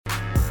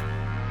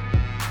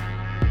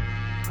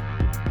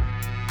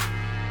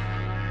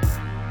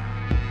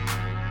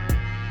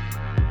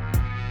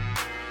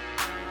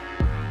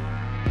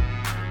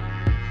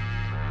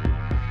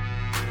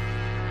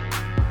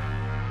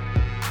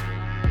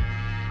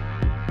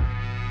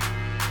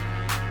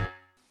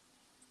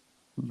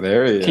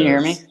There he Can you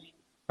hear me? is.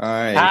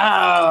 Hi,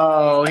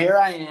 Oh, here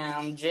I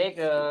am,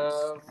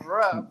 Jacob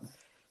Rupp.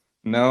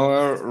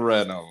 Noah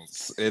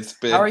Reynolds. It's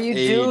How are been you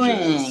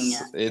doing?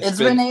 ages. It's It's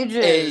been been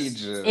ages.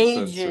 ages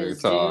since we Ages,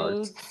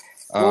 talked. dude.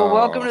 Well,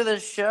 welcome Oh, to the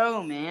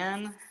show,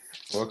 man.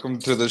 welcome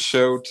to the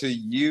show to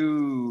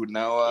you,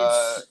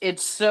 Noah.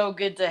 It's so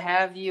good to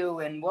have you,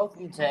 and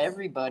welcome to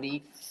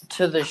everybody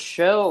to the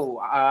show.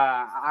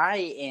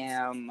 I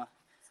am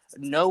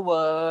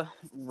Noah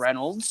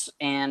Reynolds,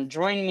 and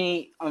joining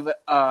me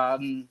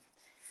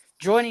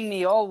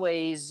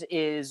always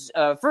is,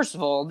 first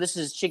of all, this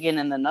is Chicken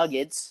and the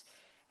Nuggets,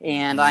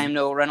 and I hmm am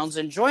Noah Reynolds,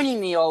 and joining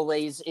me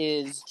always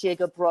is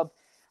Jacob Rupp.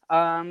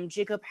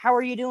 Jacob, how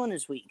are you doing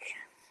this week?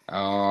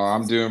 Oh,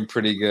 I'm doing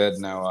pretty good,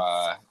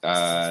 Noah.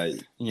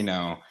 You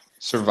know,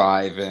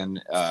 surviving,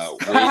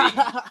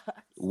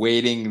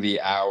 waiting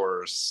the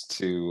hours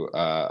to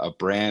a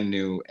brand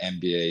new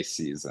NBA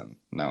season,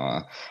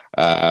 Noah.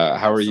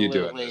 How are you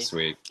doing Absolutely. this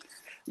week?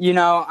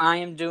 I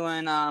am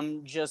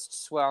doing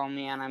just swell,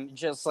 man. I'm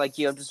just like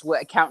you. I'm just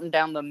counting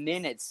down the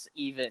minutes,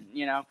 even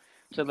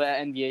till the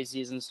NBA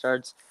season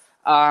starts.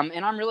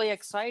 And I'm really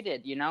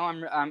excited.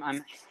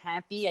 I'm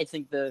happy. I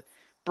think the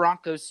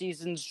Broncos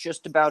season's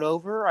just about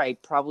over. I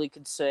probably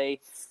could say,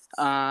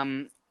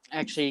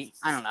 actually,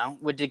 I don't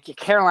know. Did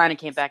Carolina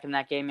came back in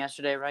that game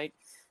yesterday, right?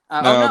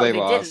 Oh No, no, they they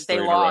didn't. lost They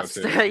three in a row lost.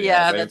 too. Yeah,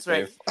 Yeah, that's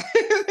right.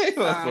 they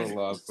also Um,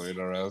 lost three in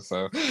a row.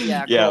 So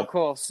yeah, yeah,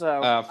 cool.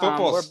 So,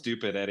 football's we're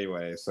stupid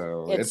anyway,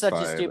 so it's it's such a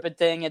fine. stupid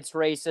thing. It's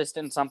racist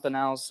and something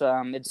else.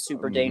 It's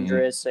super hmm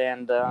dangerous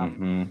and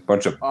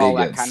Bunch of all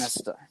that kind of bigots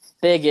stuff.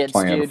 Bigots,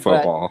 playing dude.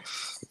 But football.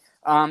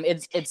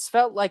 it's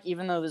felt like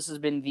even though this has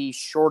been the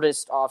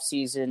shortest off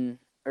season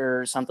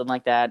or something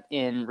like that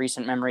in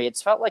recent memory,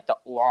 it's felt like the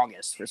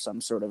longest for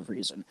some sort of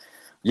reason.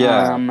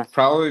 Yeah, Um,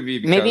 probably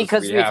Maybe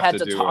because we because we've have had to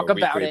to do a talk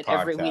about weekly it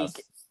every podcast.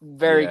 week.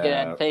 Very Yeah.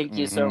 good. Thank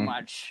you so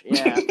much.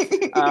 Yeah.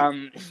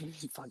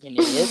 Fucking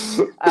idiot.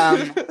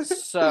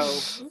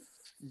 So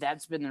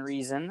that's been the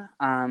reason.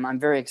 I'm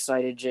very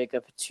excited,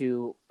 Jacob,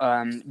 to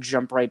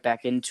jump right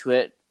back into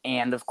it.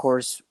 And of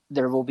course,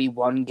 there will be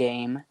one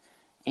game,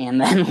 and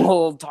then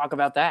we'll talk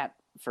about that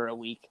for a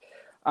week.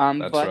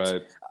 That's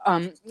But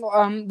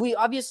right. we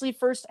obviously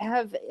first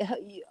have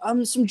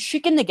some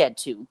chicken to get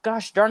to.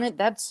 Gosh darn it,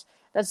 that's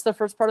the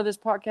first part of this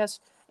podcast.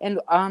 And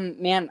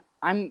man,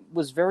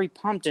 was very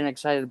pumped and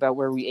excited about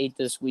where we ate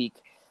this week.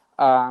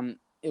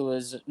 It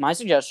was my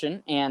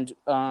suggestion, and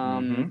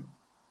hmm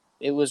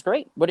it was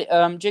great.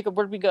 Jacob,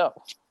 where did we go?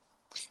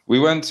 We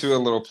went to a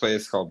little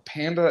place called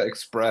Panda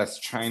Express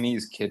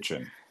Chinese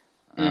Kitchen.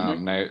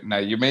 Mm-hmm. Now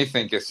you may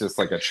think it's just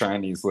like a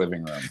Chinese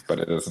living room, but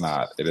it is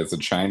not. It is a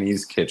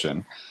Chinese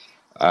kitchen.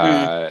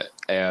 Mm.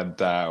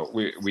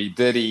 We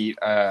did eat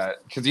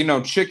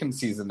because chicken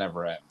season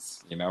never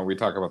ends. We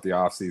talk about the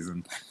off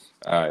season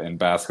in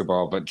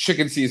basketball, but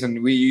chicken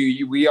season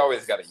we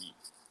always got to eat.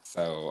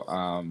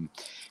 So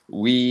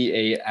we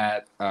ate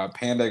at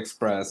Panda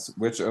Express,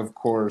 which of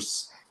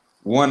course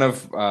one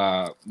of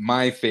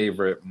my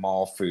favorite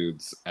mall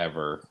foods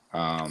ever.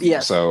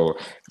 Yes. So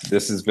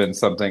this has been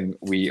something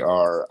we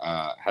are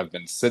have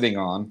been sitting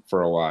on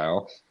for a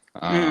while.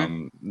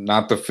 Mm-hmm.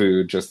 Not the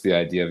food, just the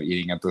idea of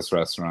eating at this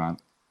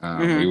restaurant. We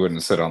Mm-hmm.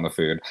 wouldn't sit on the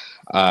food.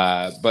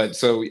 But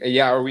so,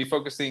 yeah, are we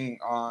focusing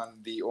on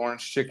the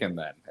orange chicken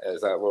then?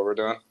 Is that what we're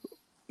doing?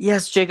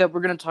 Yes, Jacob,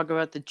 we're going to talk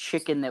about the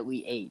chicken that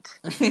we ate.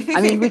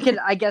 I mean, we could,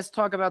 I guess,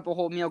 talk about the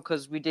whole meal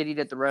because we did eat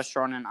at the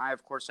restaurant, and I,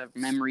 of course, have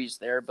memories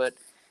there. But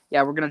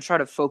yeah, we're going to try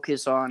to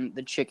focus on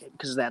the chicken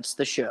because that's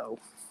the show.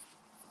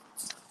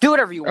 Do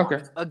whatever you want,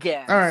 Okay.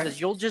 All again, right. because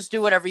you'll just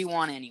do whatever you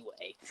want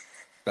anyway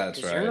That's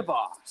because you're the right.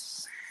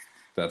 boss.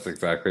 That's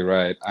exactly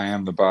right. I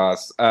am the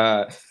boss.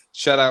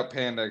 Shout out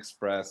Panda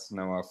Express,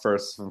 Noah,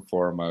 first and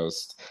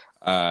foremost.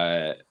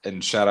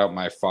 And shout out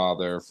my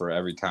father for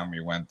every time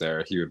we went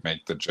there, he would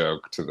make the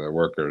joke to the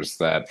workers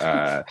that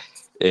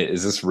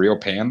is this real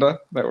panda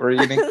that we're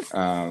eating?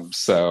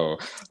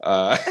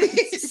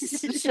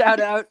 Shout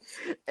out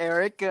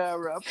Eric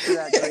Rupp for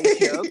that great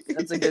joke.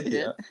 That's a good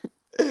Yeah,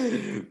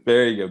 bit.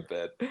 very good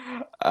bit.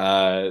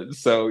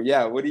 So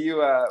yeah, what do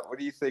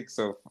you think?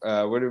 So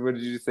what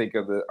did you think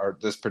of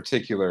this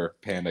particular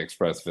Panda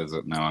Express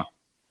visit, Noah?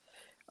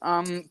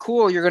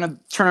 Cool. You're gonna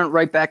turn it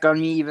right back on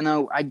me, even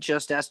though I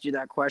just asked you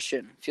that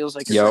question. Feels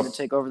like you're trying Yep. to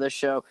take over the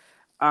show.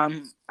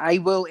 I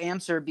will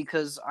answer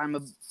because I'm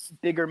a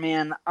bigger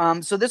man.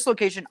 So this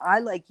location, I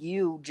like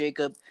you,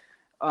 Jacob.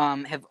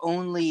 Have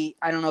only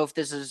I don't know if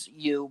this is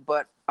you,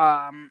 but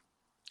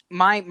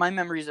my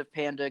memories of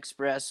Panda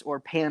Express or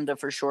Panda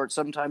for short.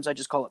 Sometimes I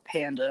just call it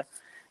Panda.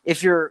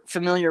 If you're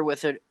familiar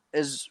with it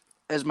as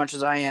much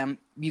as I am,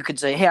 you could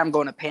say, "Hey, I'm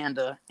going to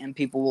Panda," and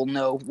people will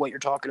know what you're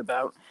talking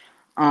about.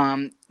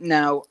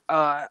 Now,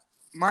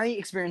 my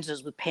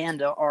experiences with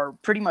Panda are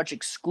pretty much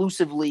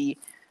exclusively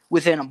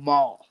within a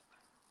mall.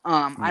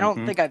 I don't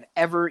hmm think I've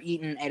ever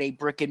eaten at a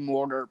brick and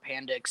mortar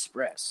Panda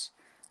Express.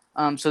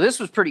 So this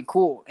was pretty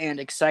cool and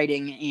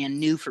exciting and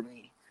new for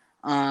me.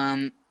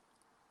 Um,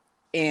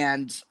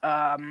 it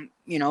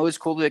was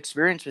cool to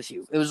experience with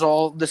you. It was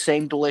all the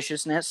same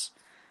deliciousness.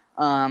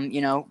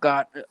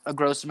 Got a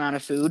gross amount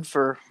of food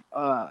for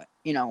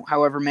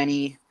however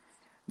many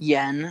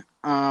yen,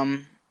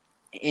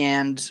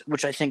 and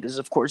which I think is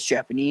of course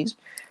Japanese.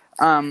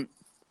 Um,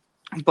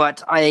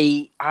 but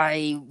I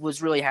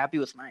was really happy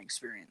with my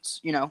experience.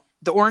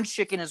 The orange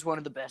chicken is one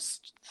of the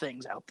best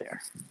things out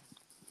there.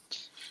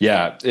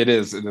 Yeah, it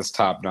is. It is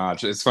top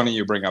notch. It's funny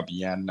you bring up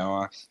yen,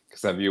 Noah,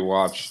 because have you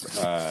watched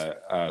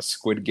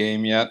Squid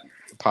Game yet?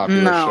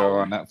 Popular show No,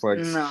 on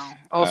Netflix. no.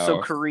 Also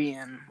Oh,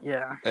 Korean,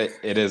 yeah.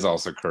 it is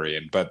also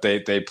Korean, but they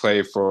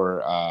play for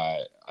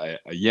a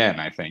yen,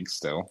 I think.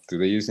 Still, do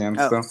they use yen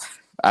Oh, still?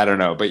 I don't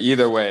know, but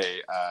either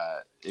way,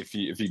 if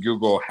you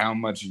Google how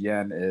much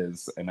yen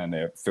is, and then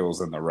it fills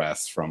in the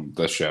rest from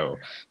the show.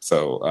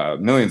 So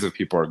millions of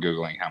people are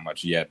googling how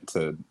much yen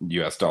to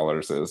U.S.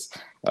 dollars is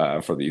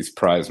for these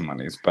prize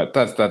monies. But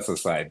that's a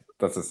side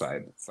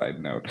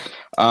note.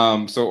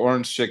 So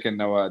orange chicken,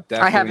 Noah, I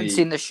haven't definitely.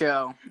 seen the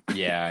show.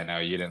 Yeah, I know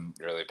you didn't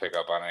really pick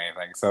up on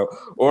anything. So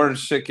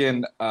orange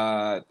chicken,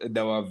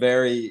 Noah,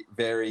 very,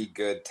 very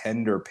good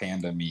tender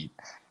panda meat.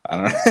 I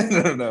don't,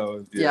 I don't know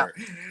if Yeah,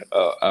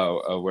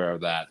 you're aware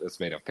of that. It's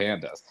made of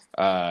pandas.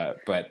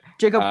 But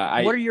Jacob, what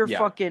I are your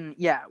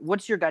yeah.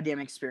 what's your goddamn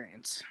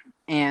experience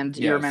and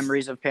your Yes.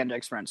 memories of Panda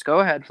Express? Go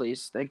ahead,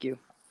 please. Thank you.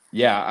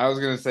 Yeah, I was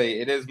gonna say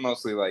it is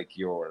mostly like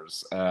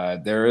yours.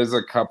 There is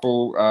a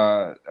couple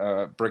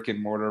brick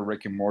and mortar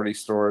Rick and Morty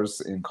stores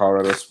in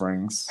Colorado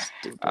Springs.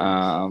 Stupid.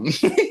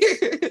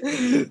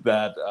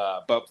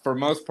 But for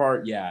most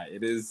part, yeah,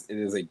 it is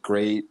a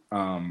great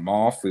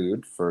mall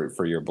food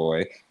for your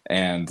boy,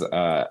 and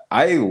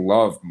I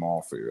love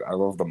mall food. I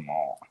love the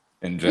mall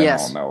in general,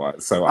 Yes, Noah.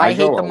 So I I hate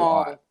go a them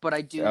lot. all, but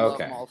I do love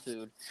Okay, mall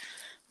food.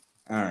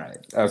 all right,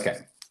 okay.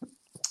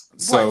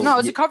 What? So No,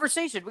 it's a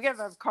conversation. We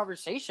gotta have a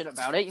conversation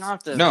about it. You don't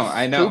have to no,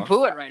 I know.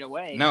 poo-poo it right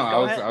away. No, I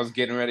Go was I ahead. was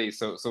getting ready.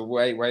 So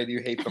why do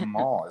you hate the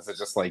mall? Is it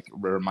just like a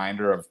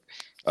reminder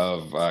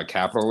of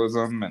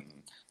capitalism and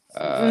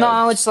uh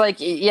No, it's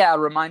like a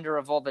reminder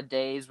of all the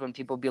days when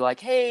people be like,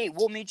 "Hey,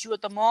 we'll meet you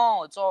at the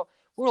mall.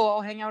 We'll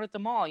all hang out at the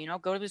mall.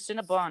 Go to the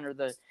Cinnabon or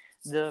the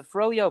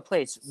Froyo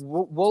place.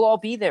 We'll all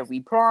be there.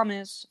 We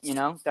promise."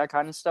 That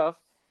kind of stuff.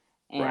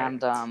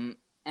 And right? um,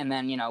 and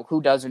then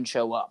who doesn't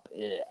show up?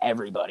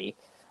 Everybody.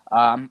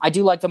 I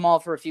do like the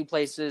mall for a few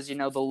places.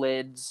 The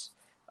lids.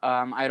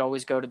 I'd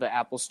always go to the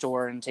Apple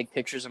store and take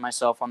pictures of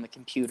myself on the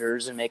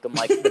computers and make them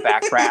like the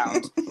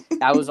background.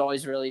 That was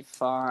always really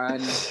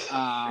fun.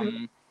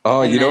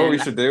 Oh, And you know what we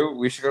then should do?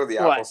 We should go to the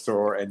Apple what?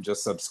 Store and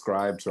just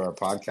subscribe to our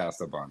podcast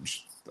a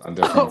bunch on Oh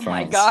different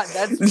my phones. god,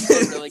 that's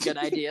a really good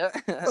idea.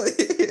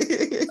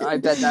 I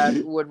bet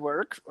that would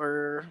work.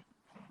 Or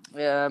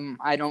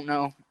I don't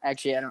know.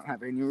 Actually, I don't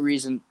have any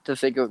reason to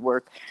think it would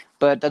work,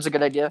 but that's a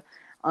good idea.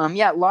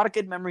 Yeah, a lot of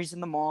good memories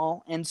in the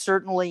mall, and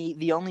certainly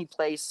the only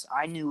place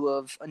I knew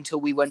of until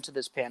we went to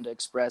this Panda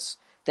Express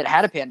that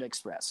had a Panda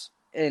Express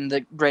in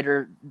the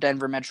greater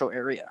Denver metro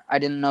area. I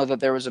didn't know that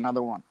there was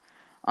another one.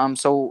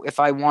 So if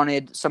I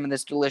wanted some of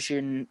this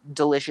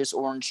delicious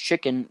orange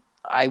chicken,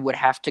 I would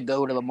have to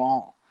go to the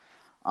mall.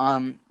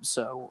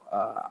 So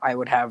I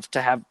would have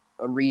to have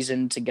a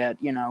reason to get,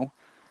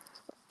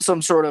 some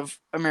sort of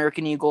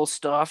American Eagle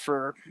stuff,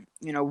 or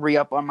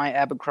re-up on my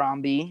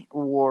Abercrombie,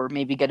 or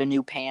maybe get a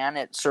new pan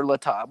at Sur La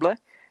Table.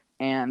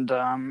 And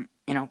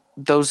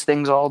those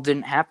things all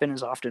didn't happen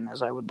as often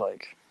as I would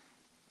like.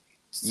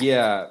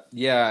 Yeah,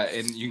 yeah,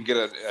 and you can get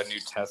a new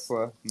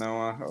Tesla,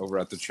 Noah, over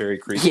at the Cherry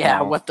Creek Yeah,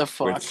 Mall, what the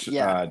fuck? which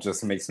Yeah.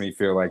 just makes me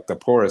feel like the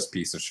poorest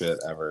piece of shit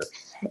ever.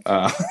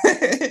 Yeah,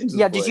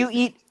 Just did you like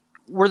eat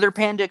were there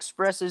Panda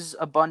Expresses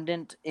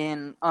abundant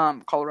in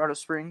Colorado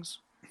Springs?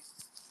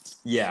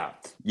 yeah,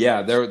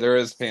 yeah, there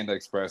is Panda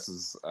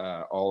Expresses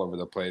all over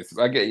the place.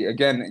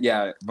 Again,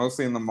 yeah,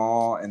 mostly in the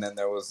mall, and then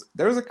there was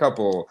a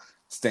couple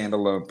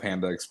standalone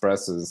Panda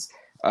Expresses.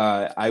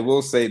 I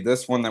will say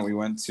this one that we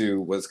went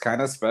to was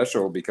kind of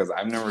special because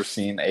I've never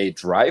seen a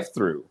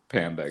drive-through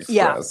Panda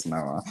Yeah, Express,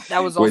 Noah, that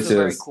was which also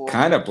very is cool.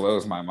 kind of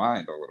blows my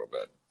mind a little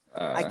bit.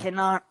 I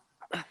cannot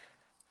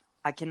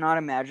I cannot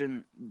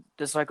imagine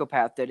the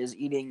psychopath that is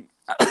eating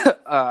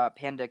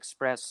Panda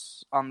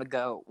Express on the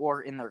go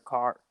or in their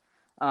car.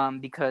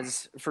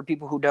 Because for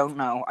people who don't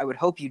know, I would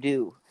hope you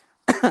do.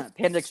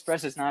 Panda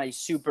Express is not a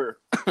super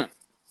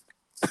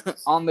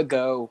on the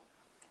go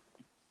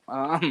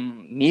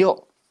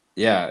meal.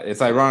 Yeah,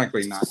 it's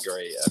ironically not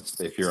great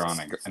if you're on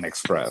an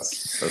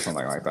express or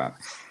something like that.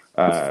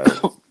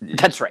 Uh,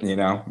 That's right.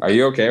 are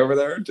you okay over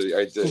there?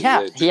 Yeah,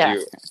 Did yeah.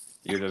 you?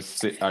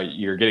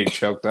 You're getting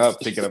choked up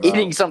thinking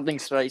Eating about something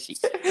spicy.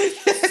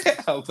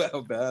 how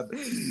bad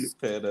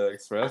Panda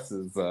Express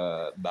is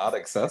not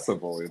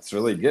accessible. It's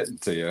really getting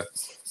to you.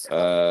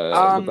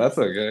 But that's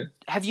okay.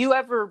 Have you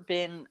ever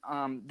been?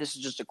 This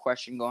is just a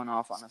question going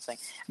off on a thing.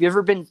 Have you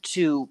ever been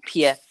to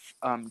PF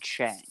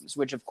Chang's,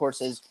 which of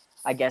course is,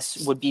 I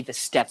guess, would be the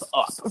step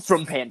up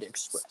from Panda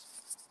Express?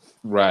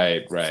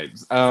 Right, right.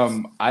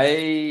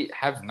 I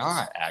have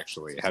not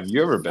actually. Have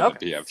you ever been to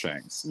Okay. PF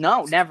Chang's?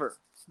 No, never.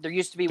 There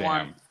used to be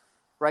one Damn.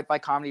 right by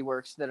Comedy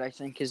Works that I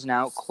think is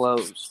now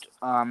closed.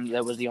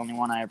 That was the only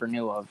one I ever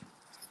knew of.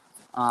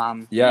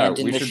 Yeah, And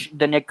in we should.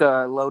 the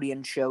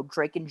Nickelodeon show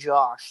Drake and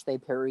Josh, they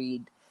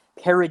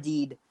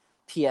parodied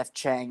P.F.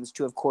 Chang's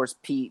to, of course,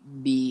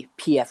 be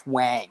P.F.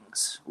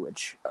 Wang's,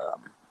 which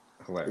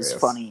is Hilarious.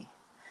 funny.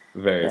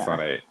 Very Yeah,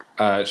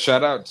 funny.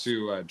 Shout out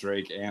to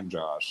Drake and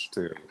Josh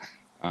too.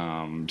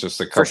 Just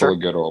a for couple sure.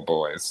 of good old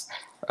boys.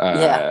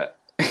 Yeah,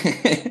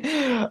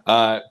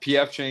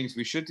 PF Chang's.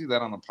 We should do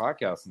that on the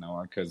podcast,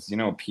 Noah, because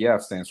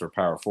PF stands for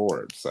Power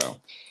Forward. So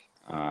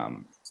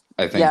um,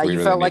 I think yeah. we You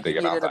really felt need like to you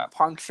get on needed to that.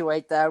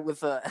 punctuate that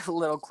with a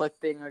little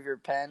clipping of your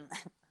pen.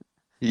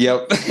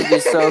 Yep. It's gonna be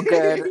so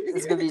good.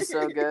 It's gonna be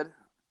so good.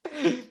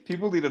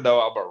 People need to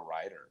know I'm a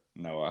writer,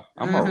 Noah.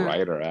 I'm a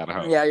writer at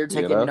home. Yeah, you're You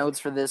taking know, notes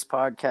for this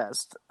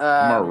podcast.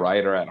 I'm a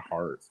writer at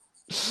heart.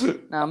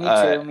 No, me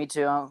uh, too, me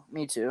too,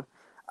 me too.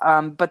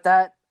 But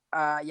that,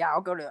 yeah,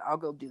 I'll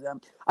go do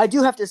them. I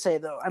do have to say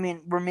though, I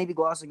mean, we're maybe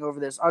glossing over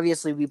this.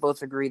 Obviously, we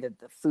both agree that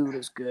the food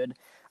is good.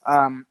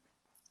 Um,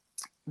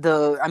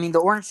 I mean, the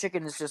orange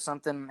chicken is just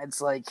something. It's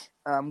like,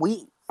 I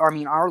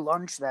mean, our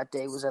lunch that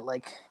day was at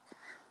like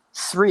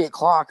 3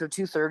 o'clock or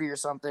 2:30 or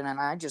something, and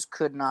I just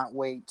could not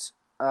wait,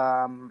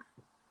 to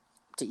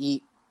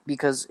eat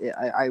because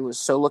I was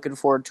so looking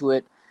forward to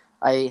it.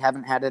 I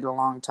haven't had it in a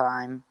long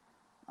time.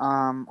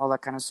 All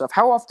that kind of stuff.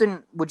 How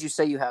often would you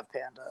say you have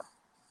Panda?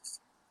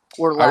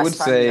 Or I would last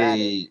time you had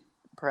it, say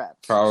perhaps,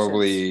 since...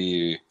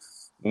 probably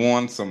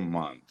once a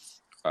month.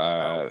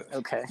 Oh,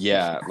 okay.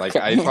 Yeah, like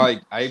Okay.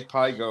 I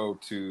probably go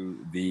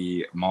to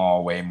the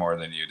mall way more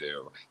than you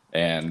do,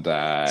 and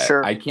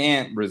Sure. I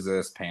can't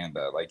resist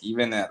Panda. Like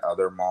even at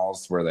other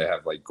malls where they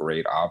have like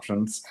great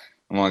options,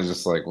 I'm always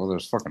just like, well,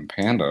 there's fucking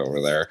Panda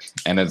over there,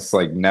 and it's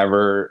like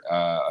never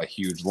a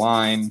huge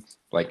line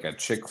like a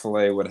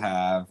Chick-fil-A would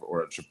have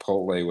or a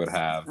Chipotle would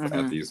have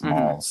at these Mm-hmm.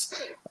 malls.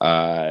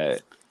 Uh,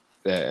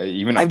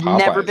 Even a I've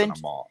never Popeyes in been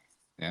a mall.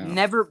 Yeah.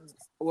 never.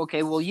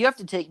 Okay, well, you have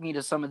to take me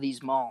to some of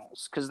these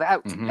malls because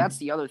that's Hmm.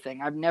 the other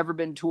thing. I've never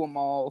been to a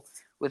mall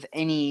with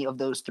any of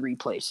those three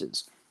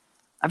places.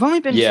 I've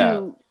only been Yeah.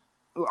 to...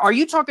 Are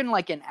you talking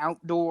like an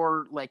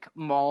outdoor like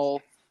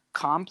mall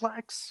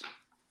complex?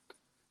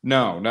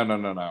 No, no, no,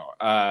 no, no.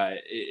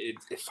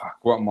 Fuck.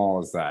 What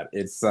mall is that?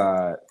 It's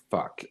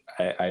fuck.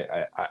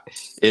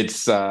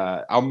 It's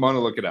I'm gonna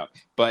look it up,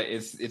 but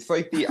it's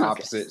like the Okay.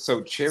 opposite.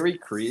 So Cherry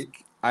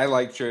Creek, I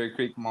like Cherry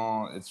Creek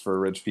Mall. It's for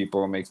rich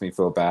people. It makes me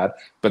feel bad,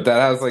 but that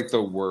has like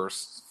the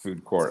worst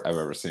food court I've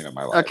ever seen in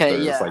my life. Okay,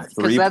 There's yeah, like because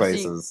three that's the...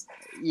 places.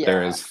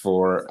 There Yeah. is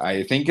four.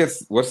 I think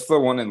it's what's the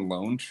one in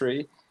Lone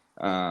Tree?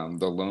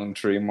 The Lone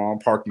Tree Mall,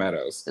 Park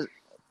Meadows.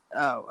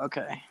 Oh,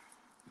 okay.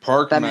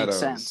 Park That makes Meadows.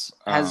 sense.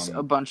 Has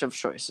a bunch of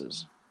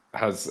choices.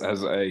 Has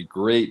a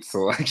great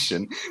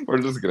selection. We're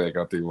just gonna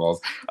go through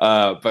walls.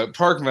 But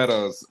Park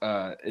Meadows,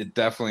 it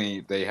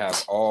definitely they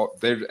have all.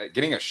 They're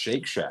getting a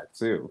Shake Shack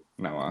too.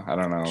 Noah, I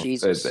don't know.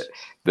 Jesus.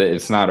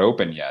 It's not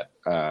open yet,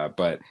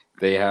 but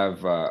they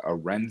have a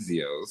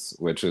Renzio's,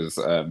 which is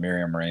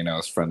Miriam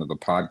Moreno's friend of the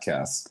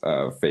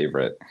podcast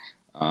favorite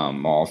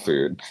mall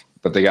food.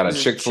 But they got a Is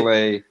it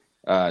Chick-fil-A,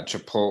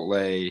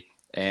 Chipotle,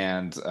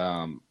 and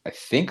I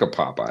think a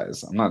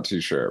Popeyes. I'm not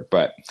too sure,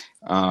 but.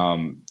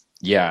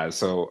 Yeah,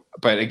 so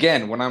but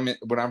again, when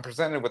I'm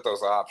presented with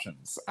those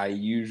options, I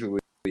usually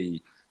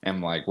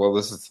am like, well,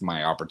 this is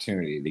my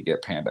opportunity to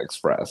get Panda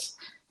Express,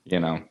 you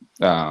know.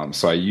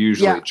 So I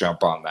usually Yeah.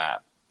 jump on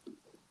that.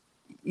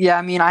 Yeah,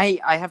 I mean,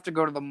 I have to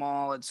go to the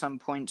mall at some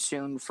point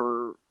soon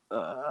for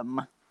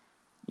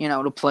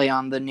to play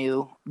on the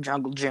new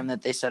jungle gym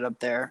that they set up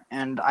there.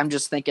 And I'm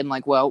just thinking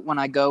like, well, when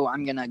I go,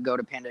 I'm going to go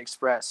to Panda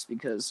Express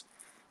because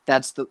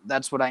that's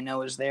what I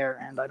know is there,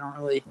 and I don't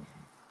really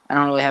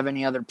have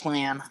any other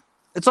plan.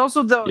 It's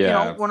also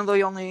Yeah. one of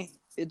the only...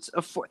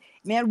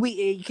 man, we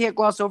you can't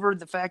gloss over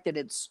the fact that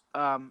it's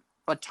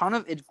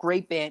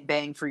great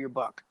bang for your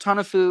buck. Ton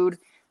of food,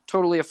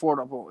 totally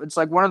affordable. It's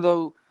like one of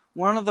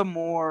the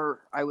more,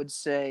 I would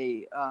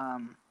say,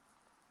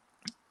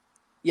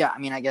 yeah, I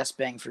mean, I guess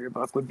bang for your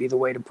buck would be the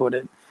way to put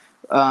it.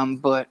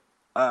 But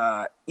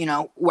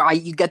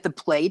you get the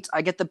plate.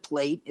 I get the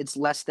plate. It's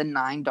less than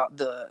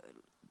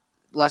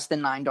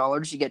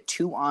 $9. You get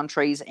two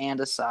entrees and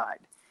a side.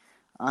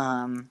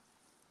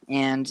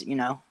 And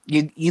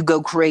you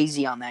go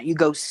crazy on that. You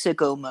go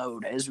sicko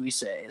mode, as we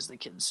say, as the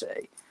kids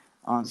say,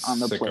 on the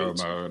Sicko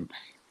plate. mode.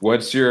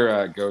 What's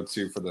your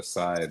go-to for the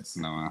sides,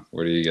 Noah?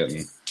 What are you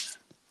getting?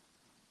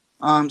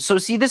 So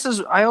see, this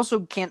is... I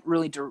also can't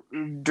really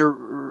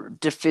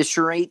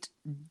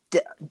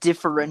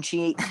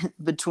differentiate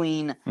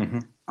between Hmm.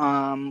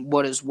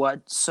 what is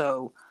what.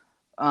 So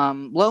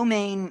lo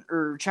mein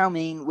or chow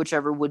mein,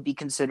 whichever, would be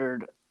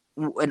considered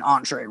an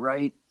entree,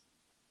 right?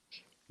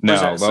 Or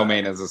is that No, a lo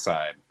mein side? is a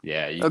side.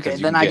 Yeah, Okay,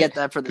 because then I get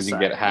that for the you can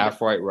get side. I get...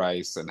 half white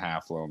rice and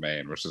half lo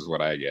mein, which is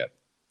what I get.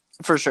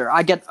 For sure.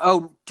 I get...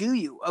 Oh, do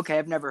you? Okay,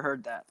 I've never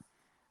heard that.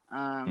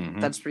 Hmm.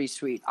 That's pretty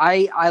sweet.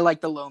 I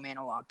like the lo mein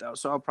a lot though,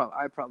 so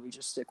I probably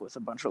just stick with a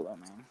bunch of lo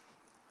mein.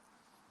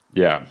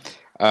 Yeah.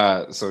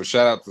 So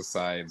shout out the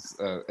sides.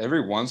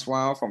 Every once in a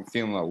while, if I'm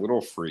feeling a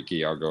little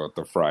freaky, I'll go with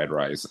the fried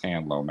rice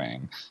and lo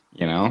mein,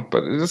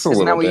 but just a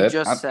Isn't that little what you bit.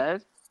 just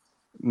said?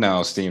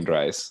 No, steamed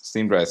rice.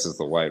 Steamed rice is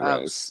the white Oh,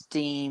 rice.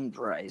 steamed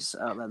rice.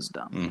 Oh, that's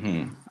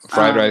dumb.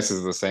 Fried Um, rice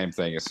is the same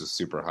thing. It's just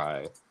super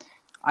high.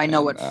 I know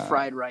And what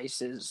fried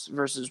rice is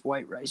versus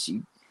white rice.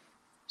 You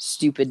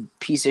stupid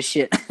piece of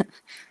shit.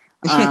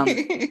 um,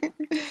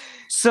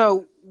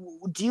 so,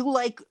 do you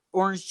like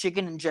orange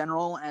chicken in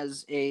general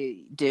as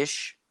a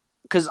dish?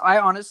 Because I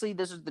honestly,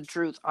 this is the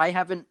truth. I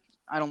haven't.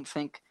 I don't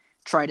think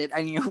tried it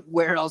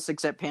anywhere else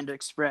except Panda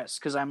Express.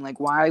 Because I'm like,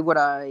 why would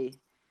I?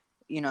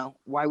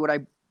 Why would I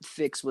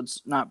fix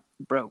what's not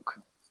broke?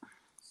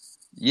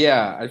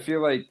 Yeah, I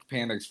feel like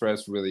Panda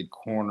Express really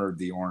cornered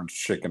the orange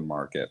chicken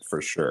market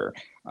for sure.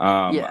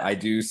 Yeah. I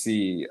do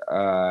see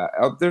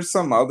there's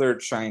some other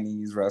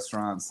Chinese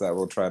restaurants that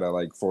will try to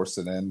like force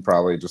it in,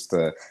 probably just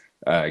to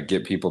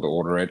get people to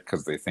order it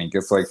because they think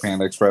it's like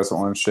Panda Express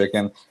orange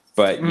chicken.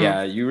 But Mm.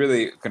 yeah, you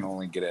really can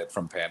only get it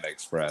from Panda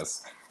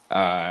Express.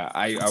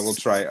 I will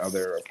try of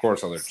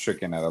course, other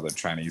chicken at other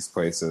Chinese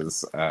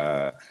places.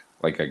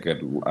 Like a good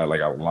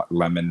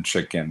lemon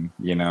chicken,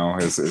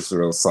 is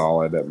real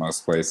solid at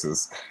most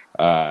places.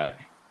 Uh,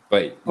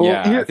 but Well,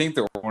 yeah, I here, think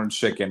the orange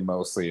chicken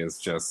mostly is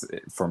just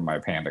from my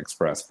Panda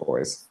Express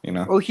boys.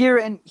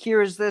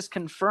 here is this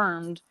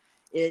confirmed.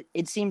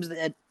 It seems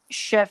that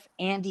Chef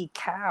Andy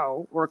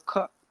Cow or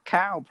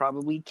Cow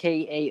probably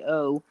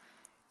Kao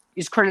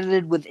is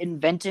credited with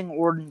inventing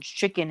orange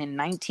chicken in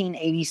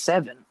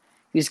 1987.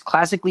 He was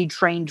classically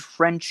trained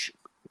French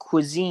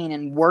cuisine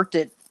and worked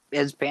it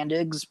as Panda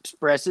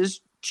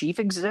Express's chief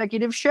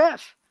executive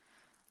chef.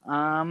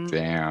 Um,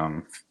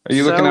 Damn. Are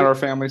you looking at so our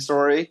family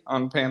story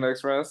on Panda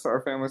Express? Our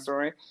family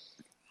story?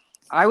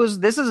 I was.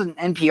 This is an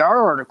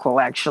NPR article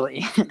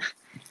actually.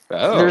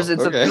 Oh, It's a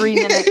okay. 3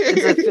 minute.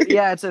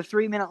 It's a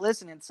 3 minute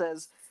listen. It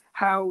says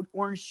how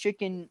orange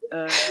chicken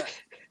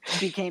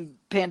became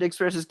Panda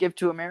Express's gift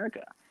to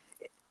America.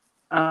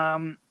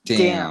 Damn.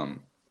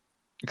 Damn.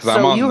 Because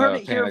I'm So on you heard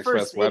the it here Panda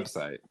first. Express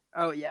website.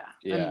 Oh yeah,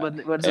 and Yeah. what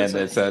does it And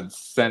say? it said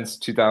since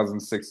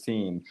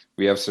 2016,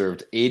 we have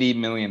served 80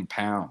 million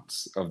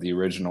pounds of the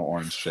original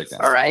orange chicken.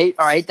 All right.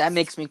 That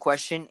makes me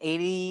question.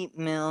 80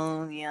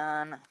 million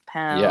Yeah.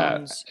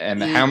 pounds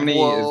And how many is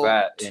equal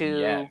that in yen?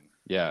 to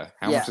Yeah.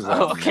 How yeah. much is that in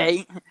yen?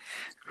 Okay.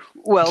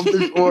 Well,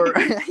 or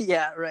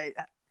yeah, right.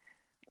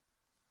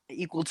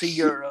 Equal to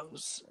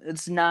euros.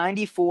 It's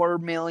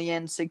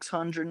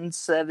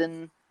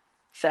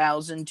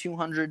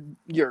 94,607,200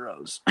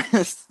 euros.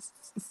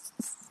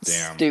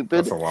 Damn, that's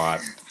Stupid. a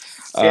lot.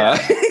 Yeah.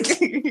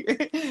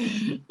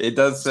 It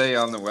does say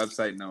on the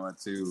website, Noah,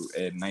 too,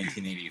 in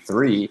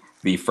 1983,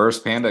 the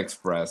first Panda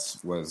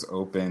Express was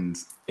opened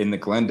in the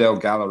Glendale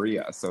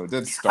Galleria. So it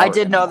did I start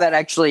did in a know that mall.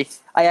 actually.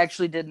 I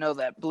actually did know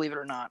that, believe it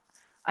or not.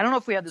 I don't know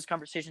if we had this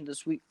conversation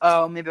this week.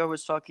 Oh, maybe I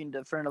was talking to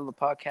a friend of the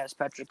podcast,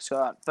 Patrick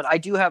Scott. But I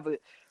do have a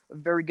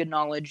very good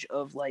knowledge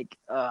of like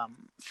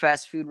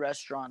fast food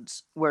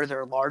restaurants where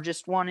their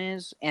largest one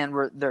is and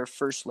where their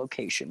first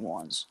location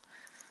was.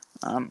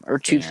 Or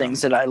two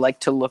things Damn. that I like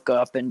to look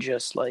up and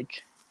just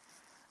like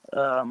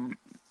um,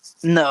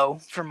 know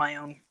for my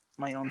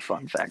own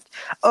fun fact.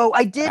 Oh,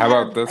 I did How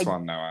about have this I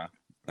one, Noah?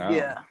 Oh,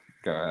 yeah.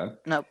 go ahead.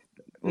 No,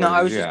 no, What I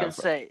did was you just gonna have?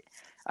 say,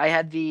 I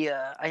had the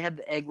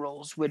egg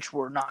rolls, which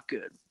were not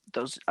good.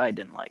 Those I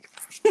didn't like.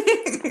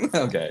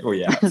 Okay. Well,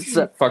 yeah.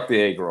 So Fuck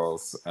the egg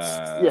rolls.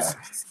 yeah, those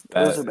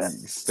That are bad.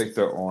 stick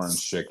to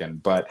orange chicken.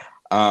 But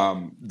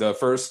the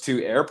first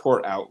two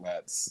airport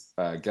outlets,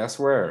 guess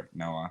where,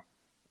 Noah?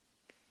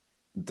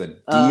 The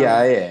Um,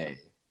 DIA.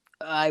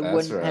 I That's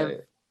wouldn't have,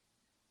 right.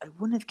 I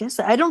wouldn't have guessed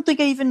that. I don't think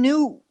I even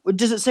knew.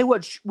 Does it say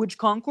which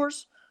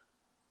concourse?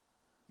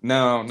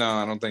 No, no,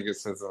 I don't think it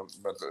says,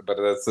 but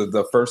it's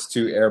the first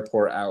two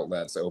airport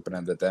outlets opened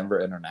at the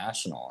Denver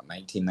International in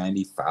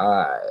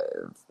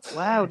 1995,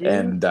 Wow, dude.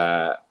 and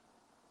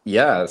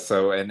yeah,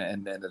 so and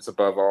it's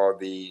above all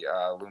the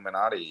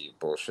Illuminati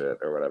bullshit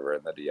or whatever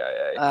in the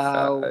DIA.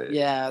 Oh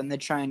yeah, and the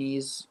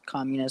Chinese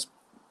Communist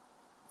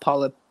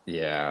Politburo.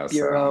 Yeah,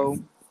 so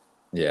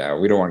yeah,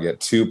 we don't want to get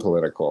too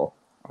political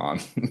on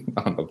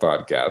on the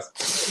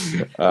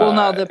podcast. Well,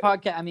 no, the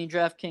podcast. I mean,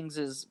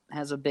 DraftKings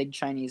has a big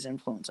Chinese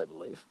influence, I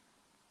believe.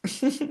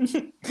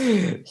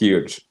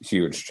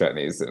 Huge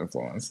Chinese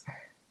influence.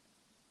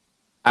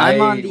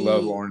 I'm on I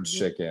love the. orange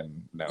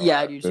chicken,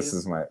 Yeah, I Noah. do This too.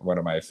 is my one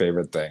of my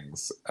favorite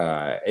things.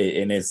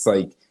 And it's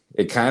like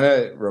it kind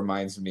of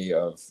reminds me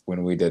of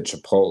when we did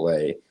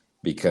Chipotle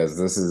because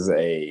this is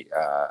a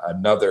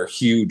another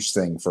huge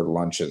thing for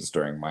lunches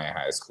during my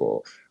high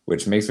school,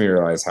 which makes me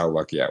realize how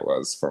lucky I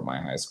was for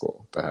my high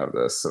school to have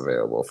this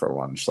available for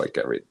lunch like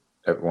every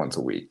once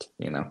a week.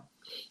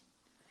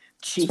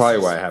 It's probably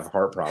why Jesus. I have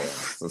heart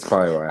problems. That's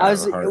probably why I I have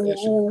was a heart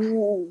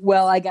issue.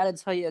 well. I gotta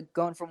tell you,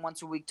 going from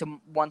once a week to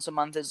once a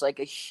month is like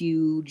a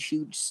huge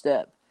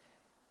step.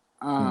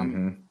 Um,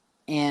 Hmm.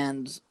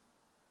 and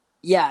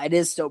yeah, it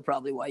is still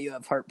probably why you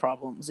have heart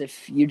problems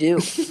if you do,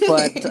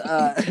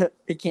 but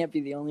it can't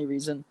be the only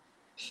reason.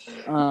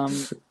 Um,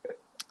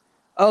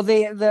 oh,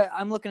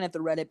 I'm looking at the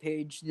Reddit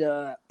page,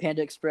 the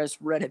Panda Express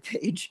Reddit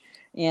page,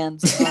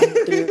 And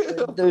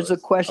Of there's a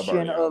course, I'm question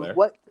already on of there.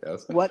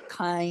 Yes. what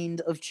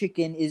kind of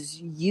chicken is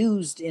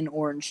used in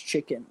orange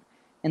chicken,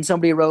 and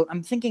somebody wrote,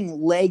 "I'm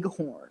thinking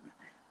leghorn."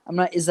 I'm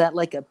not. Is that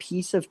like a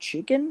piece of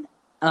chicken?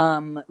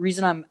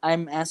 Reason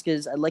I'm asking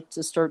is I'd like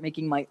to start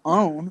making my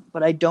own,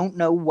 but I don't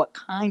know what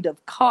kind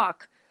of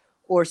cock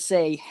or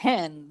say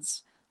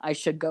hens I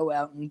should go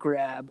out and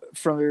grab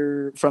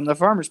from the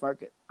farmers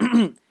market.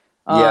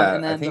 Yeah,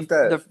 And then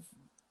the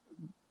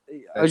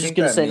I I was just think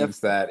gonna that say the means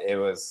that it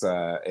was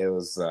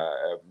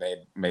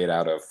made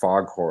out of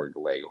foghorn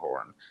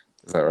leghorn.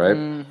 Is that right?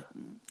 mm,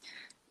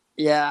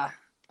 yeah.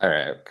 All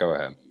right, go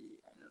ahead.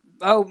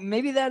 Oh,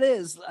 maybe that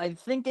is. I'm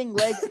thinking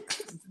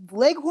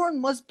leghorn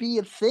must be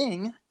a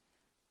thing,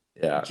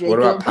 Yeah. What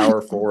about Jacob.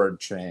 power forward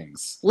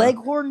Changs? Huh?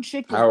 Leghorn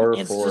chicken. Power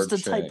It's just forward a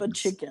type of Changs.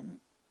 chicken.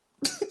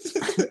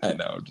 I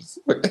know. Just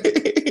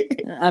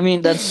I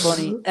mean, that's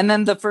funny. And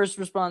then the first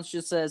response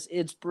just says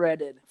it's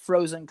breaded,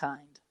 frozen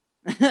kind.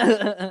 We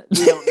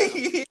don't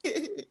know.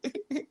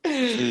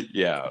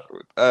 Yeah.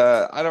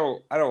 I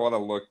don't want to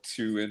look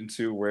too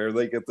into where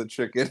they get the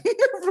chicken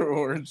for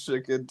orange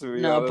chicken, to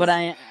be No, but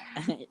honest.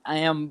 I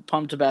am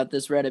pumped about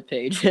this Reddit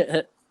page.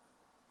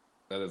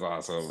 That is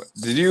awesome.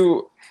 Did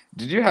you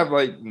have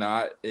like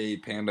not a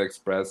Panda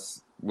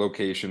Express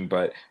location,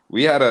 but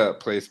we had a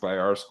place by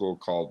our school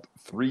called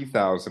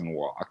 3000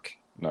 Walk,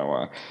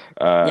 Noah,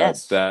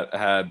 Yes. that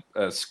had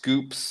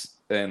scoops,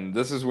 and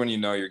this is when you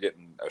know you're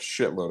getting a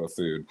shitload of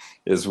food,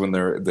 is when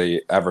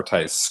they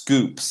advertise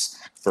scoops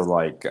for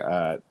like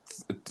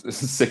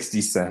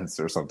 60 cents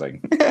or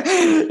something.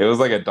 It was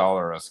like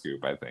 $1 a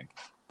scoop, I think.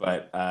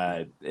 But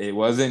it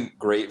wasn't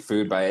great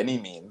food by any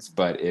means,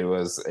 but it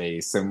was a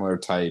similar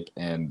type.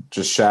 And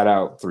just shout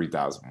out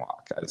 3000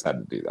 Walk. I just had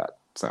to do that.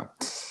 So,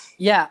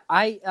 Yeah,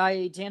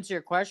 I to answer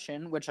your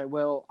question, which I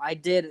will, I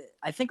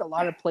think a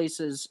lot of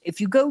places, if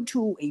you go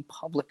to a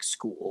public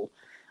school,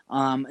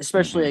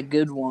 especially a mhm.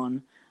 good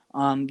one,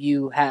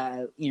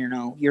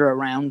 you're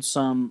around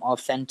some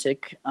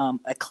authentic,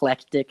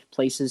 eclectic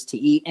places to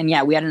eat. And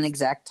yeah, we had an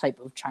exact type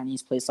of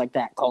Chinese place like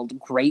that called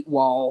Great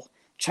Wall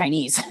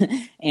Chinese.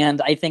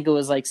 And I think it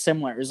was like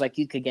similar. It was like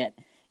you could get,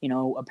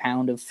 a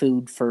pound of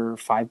food for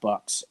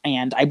 $5.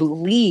 And I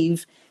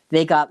believe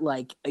they got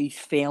like a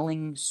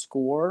failing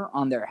score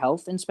on their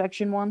health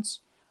inspection once,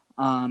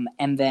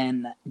 and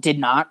then did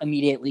not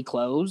immediately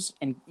close,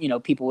 and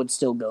people would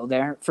still go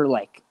there for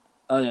like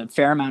a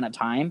fair amount of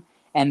time,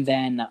 and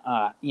then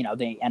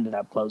they ended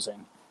up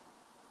closing.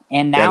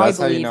 And Yeah, now I that's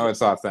how you believe, know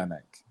it's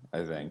authentic,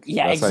 I think.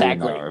 yeah, That's how you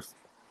know exactly. if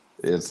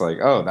it's like,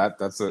 oh,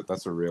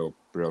 that's a real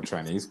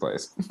Chinese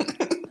place.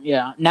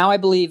 Yeah, now I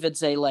believe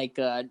it's a like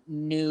a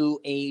new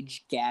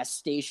age gas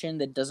station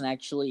that doesn't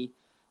actually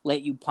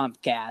let you pump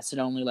gas; it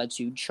only lets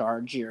you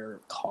charge your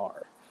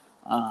car.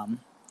 Um,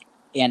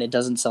 and it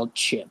doesn't sell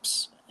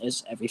chips,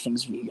 as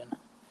everything's vegan.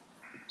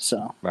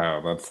 So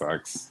Wow, that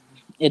sucks.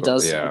 it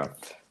does Yeah. suck.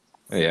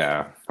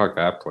 Yeah. Fuck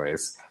that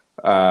place.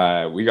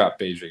 We got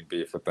Beijing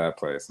beef with that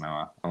place,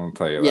 Noah. I'm gonna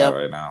tell you that Yep,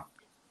 right now.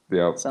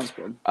 Yep. sounds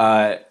good.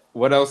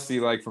 What else do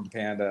you like from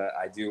Panda?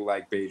 I do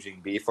like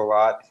Beijing beef a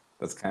lot.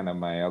 That's kind of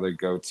my other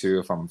go-to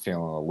if I'm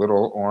feeling a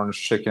little orange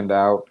chickened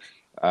out.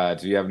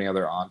 Do you have any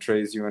other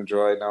entrees you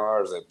enjoy, Noah,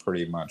 or is it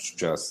pretty much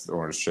just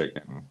orange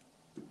chicken?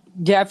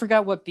 Yeah, I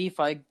forgot what beef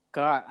I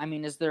got. I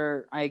mean, is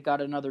there? I got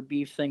another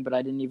beef thing, but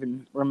I didn't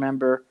even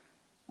remember.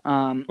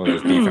 Well,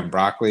 there's beef and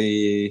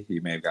broccoli.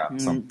 You may have gotten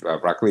some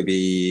broccoli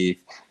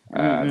beef.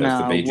 There's the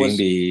no, Beijing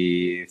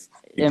beef.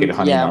 You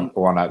get yeah,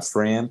 walnut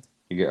shrimp.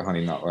 You get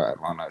honey nut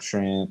walnut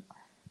shrimp.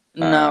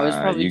 no, it was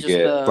probably You just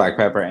get black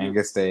pepper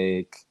Angus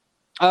steak.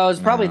 oh, it was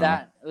probably No.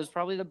 that. It was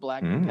probably the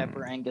black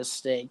pepper Mm, Angus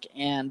steak,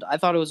 and I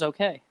thought it was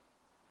okay.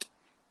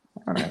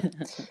 all right.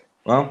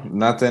 Well,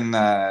 nothing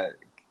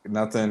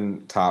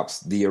tops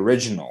the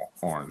original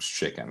orange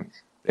chicken.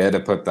 They had to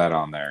put that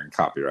on there and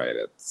copyright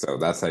it. So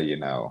that's how you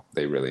know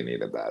they really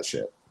needed that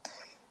shit.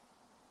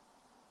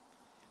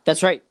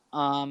 That's right.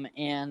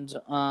 And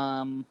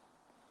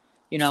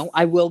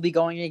I will be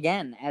going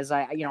again as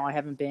I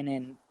haven't been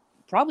in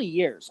probably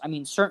years. I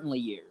mean, certainly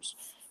years.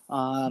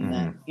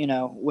 Hmm.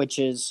 Which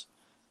is,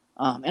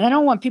 and I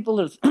don't want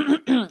people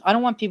to, I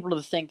don't want people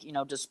to think,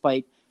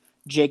 despite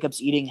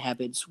Jacob's eating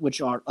habits,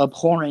 which are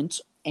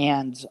abhorrent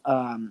and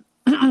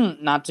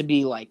not to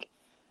be like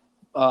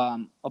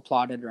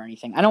applauded or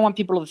anything. I don't want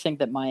people to think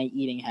that my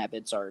eating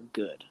habits are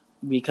good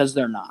because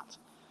they're not.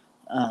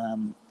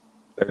 Um,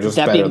 They're just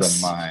that better being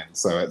than mine,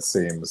 so it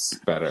seems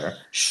better.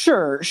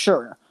 Sure,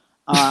 sure.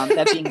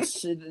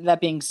 That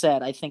being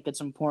said, I think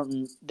it's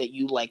important that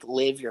you like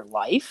live your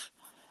life,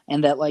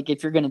 and that like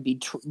if you're gonna be,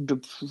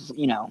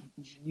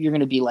 you're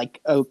gonna be like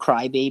oh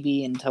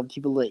crybaby and tell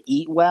people to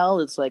eat well.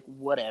 It's like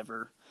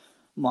whatever,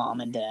 mom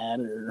and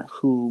dad or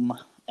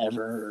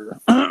whomever,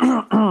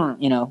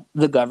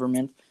 the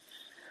government.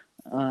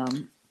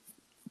 Um,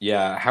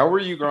 Yeah, how were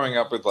you growing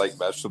up with like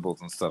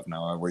vegetables and stuff,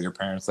 Noah? Were your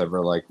parents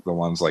ever like the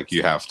ones like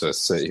you have to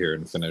sit here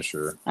and finish I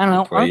don't your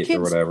know. plate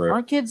or whatever?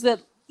 Aren't kids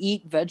that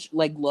eat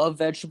love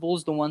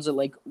vegetables the ones that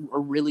like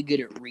are really good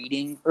at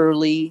reading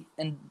early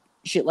and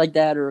shit like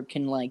that, or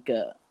can like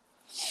Yeah,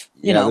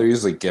 they're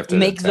usually gifted and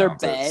make their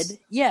talented. bed.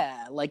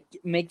 Yeah, like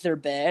make their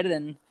bed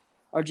and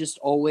are just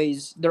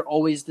they're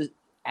always the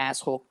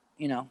asshole,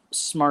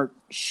 smart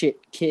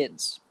shit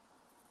kids.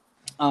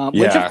 Which of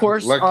Yeah,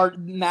 course look. are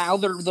now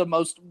they're the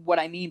most. What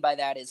I mean by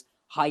that is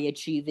high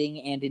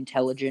achieving and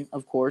intelligent,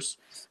 of course,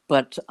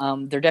 but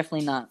they're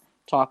definitely not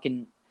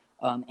talking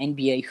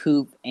NBA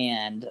hoop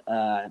and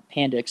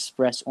Panda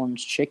Express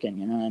orange chicken.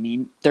 You know what I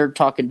mean? They're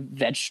talking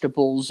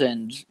vegetables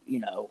and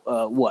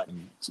what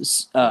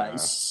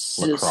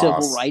civil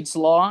Lacrosse. rights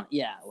law.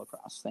 Yeah,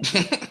 lacrosse. Thank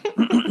you.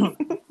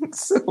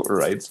 Civil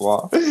rights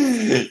law.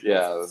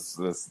 Yeah, that's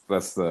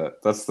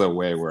the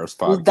way worse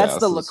Well, that's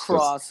the podcast. It's just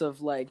lacrosse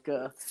of like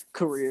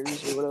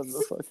careers or whatever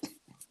the fuck.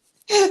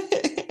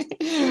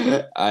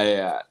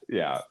 I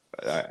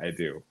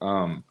do.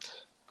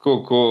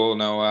 Cool,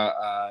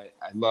 Noah.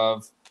 I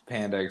love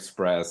Panda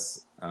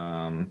Express.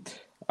 I'm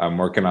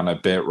working on a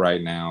bit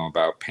right now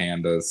about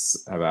pandas,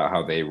 about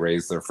how they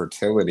raise their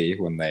fertility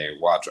when they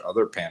watch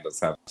other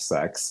pandas have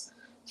sex.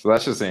 So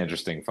that's just an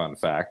interesting fun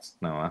fact,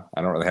 Noah.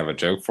 I don't really have a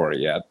joke for it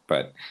yet,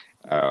 but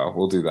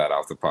we'll do that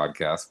off the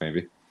podcast,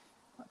 maybe.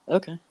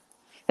 Okay.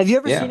 Have you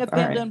ever seen Yeah, a all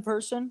panda right. in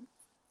person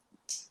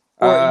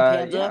or in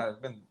Panda? Yeah,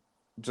 I've been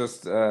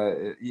just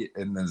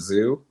in the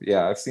zoo.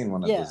 Yeah, I've seen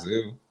one at the Yeah.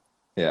 zoo.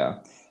 Yeah.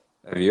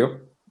 Have you?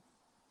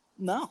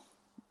 No,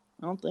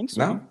 I don't think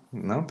so.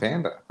 No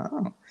panda.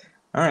 Oh.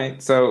 All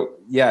right. So,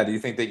 yeah, do you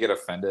think they get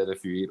offended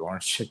if you eat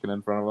orange chicken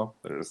in front of them?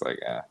 They're just like,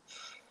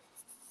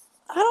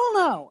 I don't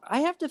know. I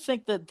have to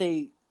think that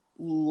they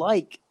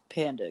like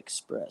Panda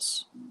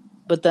Express,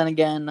 but then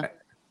again,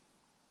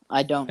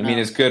 I don't I mean,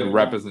 know. it's good Yeah.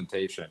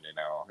 representation, you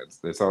know.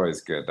 It's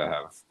always good to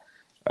have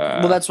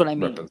Well, that's what I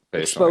mean.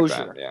 representation like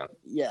that. Exposure.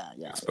 Yeah.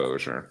 Yeah.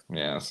 Exposure.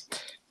 Yes.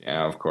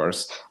 Yeah, of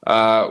course.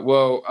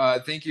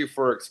 Thank you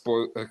for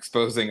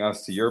exposing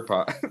us to your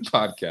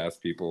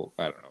podcast, people.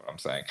 I don't know what I'm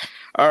saying.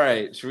 All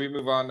right. Should we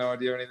move on, Noah?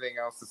 Do you have anything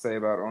else to say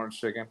about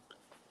orange chicken?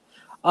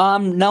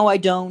 No, I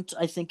don't.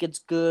 I think it's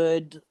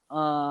good.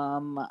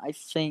 I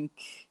think.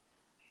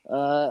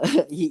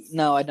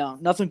 No, I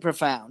don't. Nothing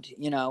profound.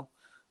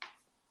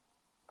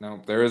 No,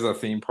 there is a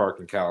theme park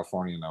in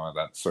California, Noah,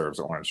 that serves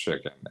orange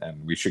chicken,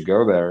 and we should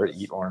go there,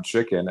 eat orange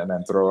chicken, and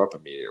then throw up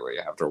immediately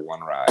after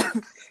one ride.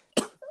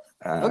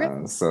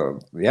 Okay. So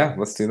yeah,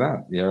 let's do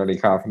that. You already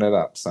coughing it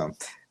up. So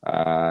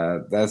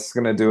that's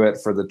gonna do it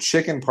for the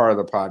chicken part of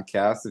the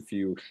podcast. If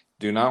you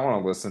do not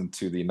want to listen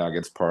to the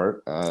nuggets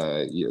part,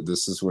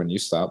 this is when you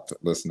stop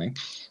listening.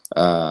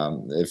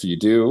 If you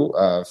do,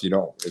 if you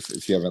don't,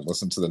 if you haven't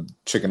listened to the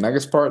chicken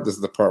nuggets part, this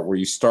is the part where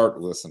you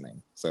start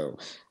listening. So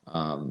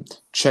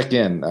check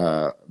in.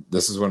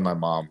 This is when my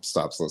mom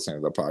stops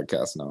listening to the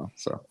podcast now.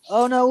 So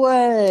Oh no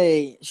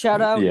way! Shout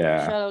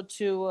yeah. out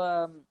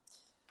to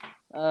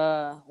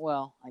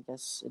well, I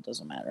guess it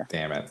doesn't matter.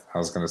 Damn it. I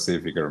was going to see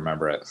if you could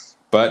remember it.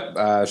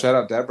 But shout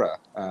out Deborah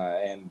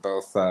and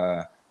both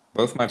my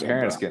parents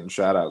Deborah. getting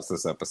shout outs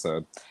this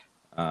episode.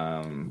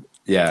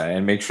 Yeah,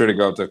 and make sure to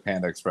go up to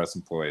Panda Express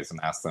employees and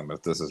ask them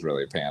if this is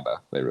really Panda.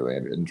 They really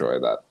enjoy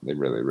that. They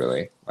really,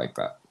 really like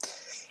that.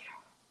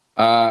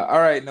 All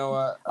right,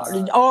 Noah.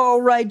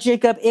 All right,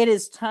 Jacob, it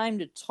is time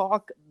to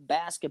talk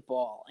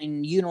basketball.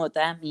 And you know what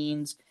that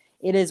means.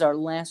 It is our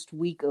last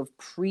week of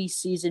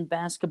preseason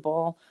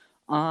basketball.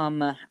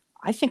 I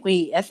think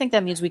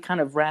that means we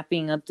kind of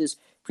wrapping up this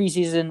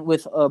preseason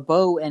with a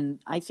bow, and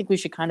I think we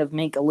should kind of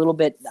make a little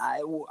bit.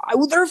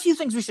 There are a few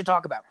things we should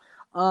talk about.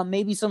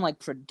 Maybe some like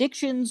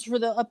predictions for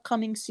the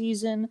upcoming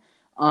season.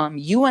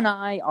 You and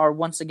I are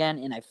once again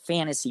in a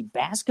fantasy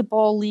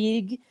basketball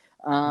league.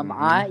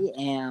 I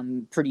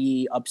am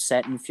pretty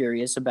upset and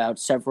furious about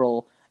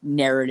several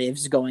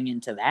narratives going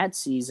into that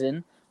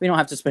season. We don't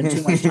have to spend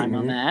too much time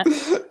on that.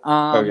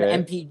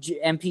 Okay.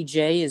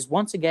 MPJ is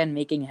once again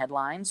making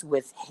headlines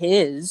with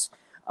his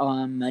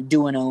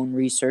do an own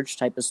research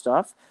type of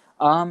stuff.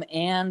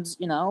 And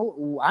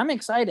I'm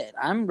excited.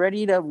 I'm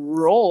ready to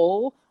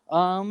roll.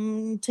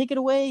 Take it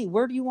away.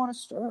 Where do you want to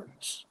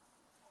start?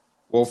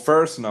 Well,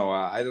 first,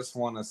 Noah, I just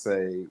want to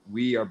say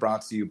we are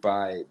brought to you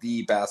by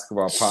the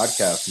Basketball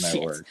Podcast Shit.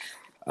 Network.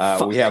 We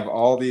Fuck. have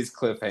all these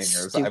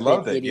cliffhangers. I Stupid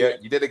loved it. idiot.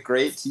 You did a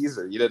great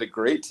teaser.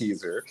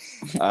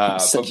 But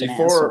Such an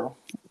before asshole.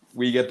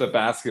 we get to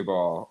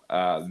basketball,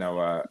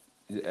 Noah,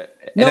 No,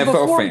 NFL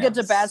before we fans. get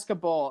to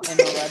basketball, and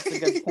that's a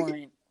good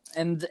point.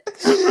 And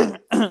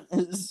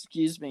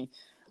excuse me,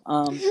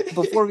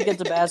 before we get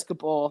to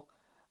basketball,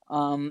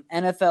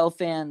 NFL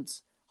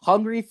fans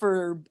hungry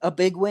for a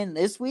big win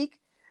this week.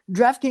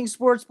 DraftKings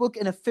Sportsbook,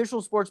 an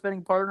official sports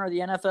betting partner of the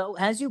NFL,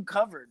 has you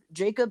covered.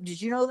 Jacob, did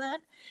you know that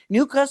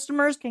new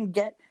customers can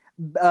bet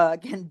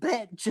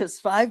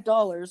just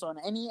 $5 on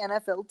any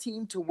NFL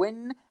team to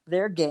win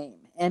their game,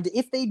 and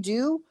if they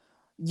do,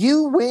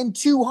 you win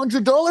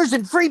 $200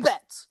 in free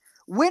bets.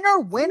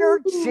 Winner,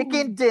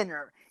 chicken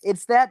dinner.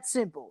 It's that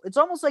simple. It's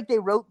almost like they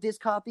wrote this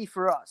copy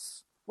for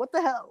us. What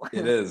the hell?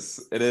 It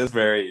is. It is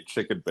very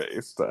chicken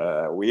based.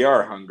 We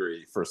are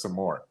hungry for some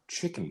more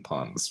chicken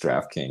puns,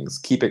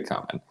 DraftKings. Keep it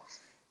coming.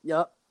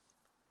 Yep.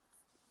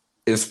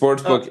 If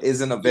Sportsbook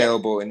isn't Yeah.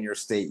 available in your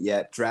state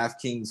yet,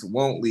 DraftKings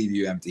won't leave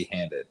you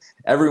empty-handed.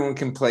 Everyone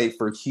can play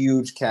for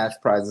huge cash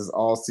prizes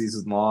all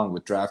season long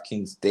with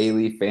DraftKings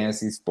daily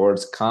fantasy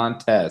sports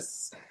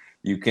contests.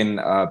 You can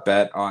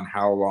bet on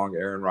how long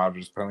Aaron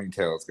Rodgers'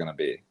 ponytail is going to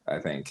be, I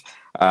think.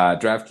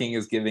 DraftKings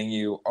is giving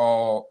you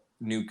all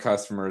new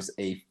customers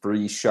a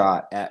free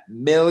shot at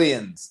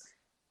millions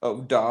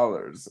of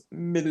dollars,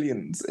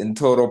 millions in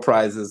total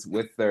prizes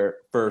with their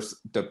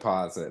first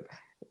deposit.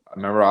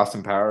 Remember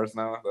Austin Powers,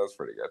 Noah? That was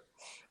pretty good.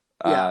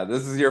 Yeah.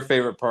 This is your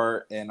favorite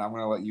part, and I'm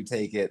going to let you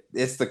take it.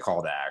 It's the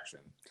call to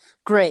action.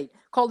 Great.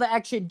 Call to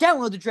action.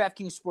 Download the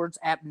DraftKings Sports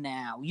app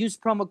now. Use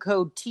promo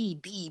code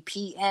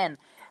TBPN.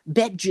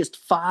 Bet just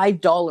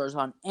 $5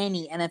 on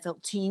any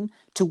NFL team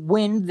to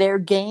win their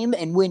game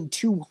and win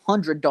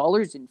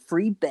 $200 in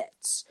free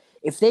bets.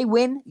 If they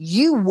win,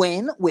 you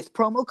win with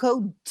promo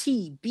code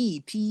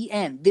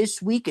TBPN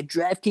this week at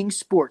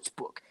DraftKings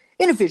Sportsbook,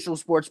 an official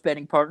sports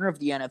betting partner of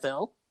the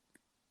NFL.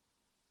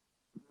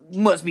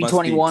 Must be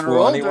 21 or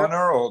older. 21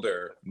 or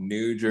older.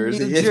 New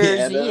Jersey,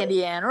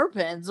 Indiana, or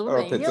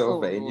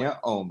Pennsylvania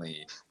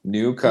only.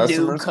 New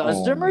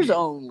customers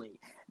only.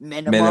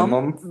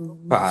 Minimum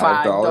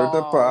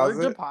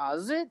 $5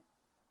 deposit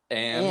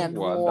and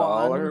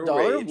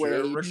 $1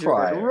 wager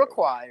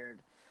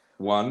required.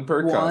 One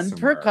per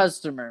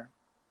customer.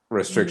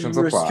 Restrictions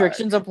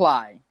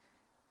apply.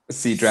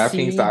 See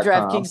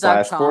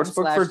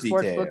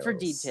DraftKings.com/sportsbook for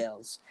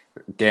details.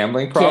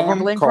 Gambling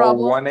problem? Call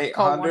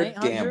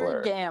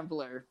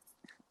 1-800-GAMBLER.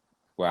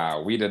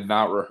 Wow, we did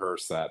not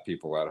rehearse that,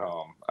 people at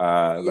home.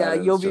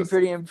 You'll be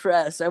pretty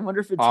impressed. I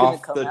wonder if it's going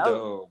to come out. Off the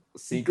dome.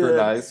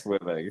 Synchronized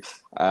swimming.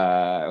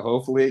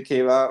 Hopefully it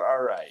came out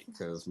all right,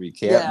 because we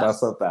can't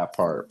mess up that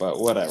part. But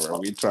whatever,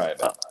 we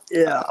tried it.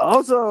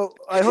 Also,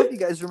 I hope you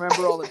guys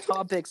remember all the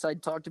topics I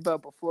talked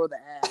about before the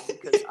ad.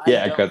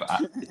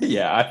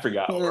 I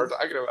forgot what we're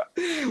talking about.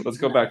 Let's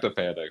go back to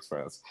Panda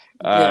Express.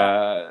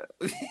 Jacob,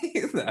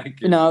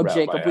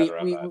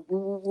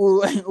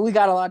 we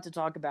got a lot to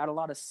talk about. A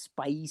lot of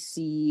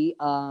spicy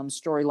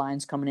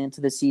storylines coming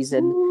into the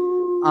season.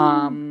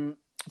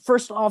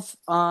 First off,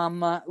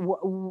 where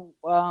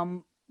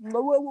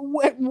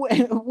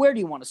do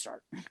you want to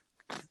start?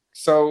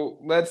 So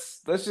let's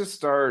just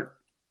start.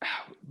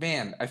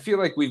 Man, I feel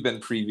like we've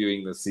been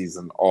previewing this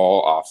season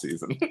all off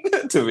season.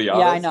 To be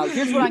honest, yeah, I know.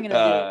 Here's what I'm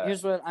gonna do.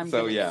 Here's what I'm.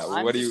 So gonna yeah, do.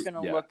 what do you?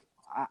 Look.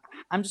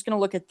 I'm just gonna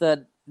look at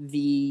the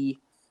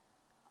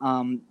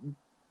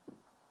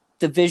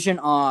division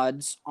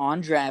odds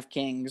on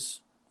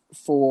DraftKings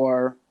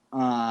for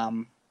our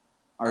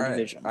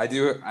division. I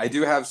do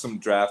have some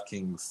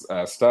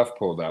DraftKings stuff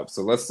pulled up,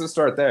 so let's just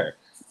start there.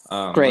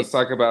 Great. Let's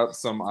talk about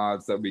some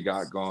odds that we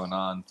got going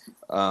on.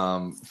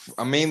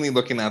 I'm mainly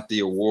looking at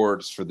the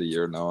awards for the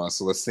year, Noah.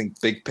 So let's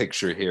think big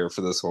picture here for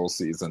this whole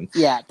season.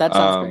 Yeah, that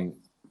sounds great.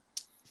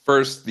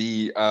 First,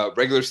 the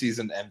regular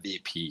season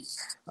MVP.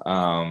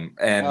 Cool.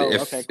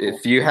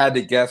 If you had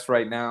to guess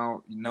right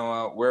now,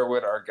 Noah, where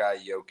would our guy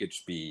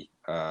Jokic be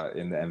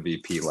in the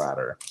MVP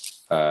ladder,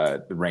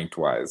 ranked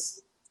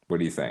wise? What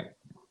do you think?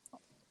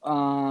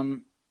 I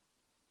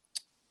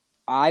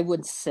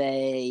would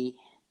say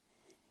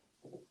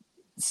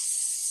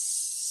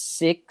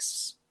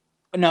 6.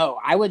 No,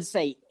 I would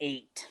say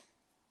 8.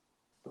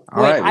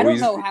 I don't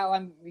know how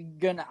I'm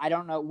gonna. I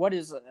don't know what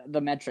is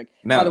the metric.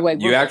 No, by the way,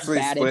 you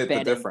actually split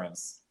the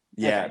difference.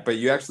 Yeah, okay. But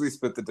you actually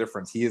split the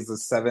difference. He is the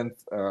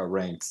 7th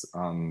ranked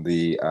on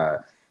the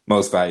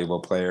most valuable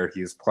player.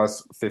 He is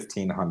plus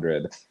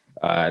 1,500.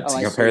 To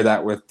compare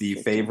that with the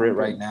favorite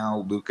right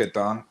now, Luka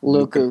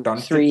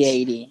Doncic,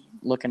 380.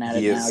 Looking at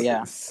it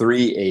now,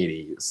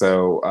 380.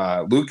 So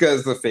Luka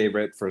is the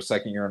favorite for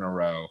second year in a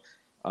row.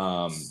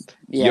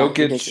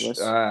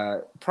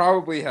 Jokic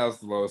probably has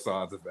the lowest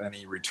odds of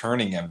any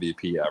returning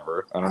MVP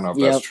ever. I don't know if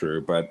that's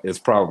true, but it's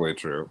probably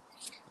true.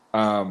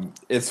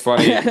 It's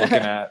funny looking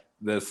at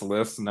this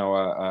list,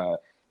 Noah.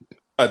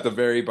 At the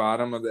very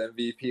bottom of the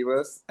MVP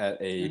list,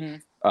 at a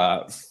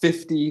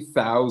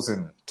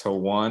 50,000 to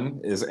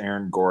 1 is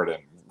Aaron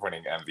Gordon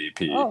winning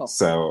MVP. Oh,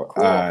 so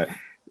cool.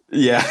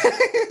 Yeah,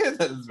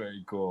 that is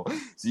very cool.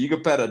 So you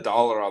could bet $1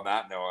 on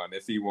that, Noah, and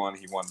if he won,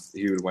 he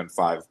would win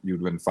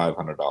you'd win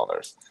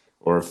 $500.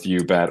 Or if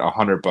you bet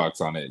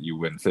 $100 on it, you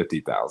win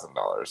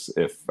 $50,000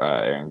 if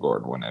Aaron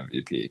Gordon won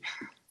MVP.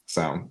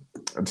 So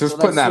just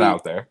putting that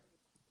out there.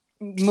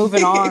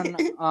 Moving on,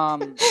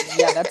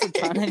 that's a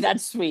ton.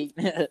 That's sweet.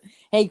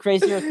 Hey,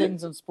 crazier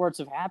things in sports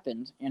have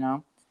happened, you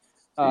know.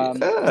 I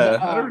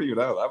don't even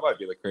know. That might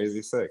be the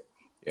craziest thing.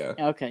 Yeah.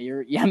 Okay,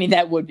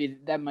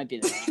 that might be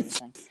the craziest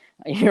thing.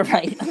 You're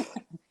right.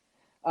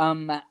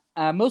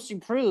 Most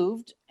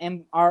improved,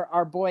 and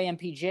our boy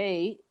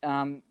MPJ,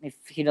 if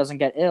he doesn't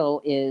get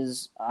ill,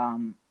 is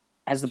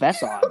has the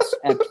best odds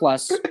at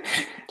plus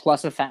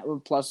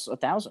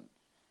 1,000.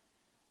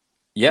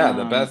 Yeah,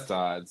 the best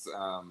odds.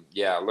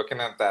 Looking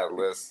at that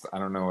list, I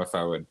don't know if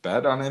I would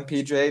bet on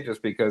MPJ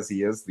just because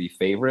he is the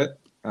favorite.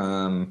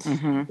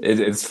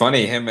 It's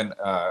funny, him and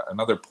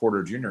another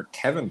Porter Jr.,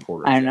 Kevin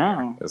Porter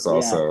Jr., is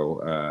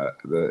also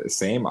the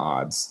same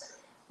odds.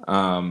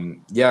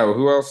 Yeah, well,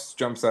 who else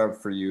jumps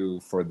out for you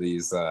for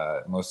these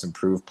most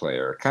improved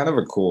player? Kind of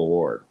a cool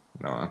award,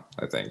 Noah,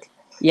 I think.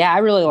 Yeah, I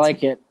really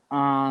like it.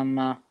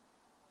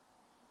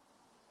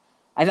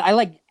 I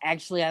like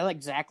I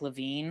like Zach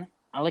Levine.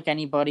 I like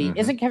anybody. Hmm.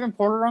 Isn't Kevin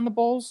Porter on the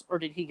Bulls, or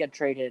did he get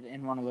traded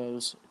in one of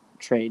those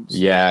trades?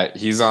 Yeah,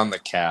 he's on the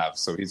Cavs,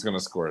 so he's going to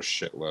score a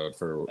shitload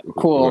for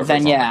Cool. whoever's Then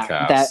on the yeah,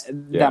 Cavs. that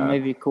Yeah. may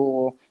be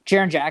cool.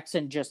 Jaron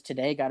Jackson just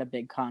today got a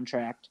big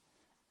contract.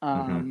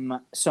 Hmm.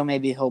 So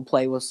maybe he'll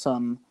play with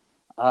some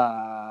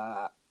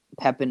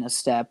pep in his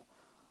step.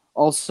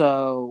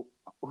 Also,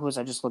 who was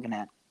I just looking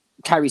at?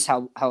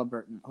 Tyrese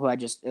Halliburton, who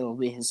it'll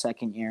be his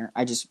second year.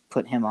 I just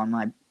put him on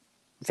my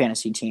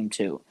fantasy team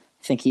too.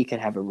 I think he could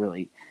have a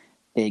really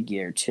big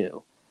year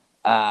too.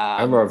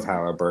 I love Um,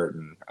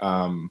 Halliburton.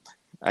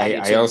 I do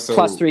I too. also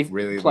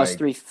really Plus like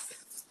three,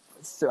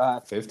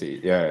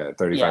 50. Yeah, yeah,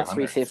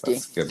 3,500. 350,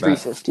 That's a good bet.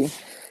 350.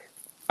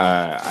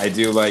 I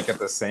do like at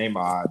the same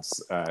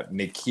odds,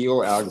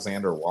 Nikhil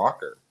Alexander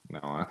Walker,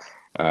 Noah,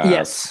 uh,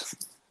 Yes.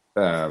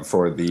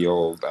 for the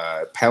old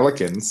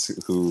Pelicans,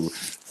 who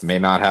may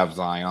not have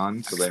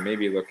Zion, so they may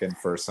be looking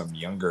for some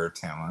younger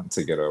talent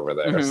to get over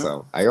there. Mm-hmm.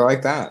 So I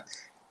like that.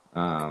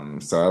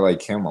 So I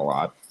like him a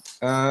lot.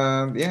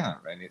 Yeah,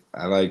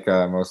 I like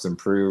most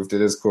improved.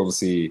 It is cool to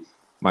see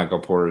Michael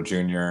Porter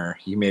Jr.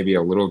 He may be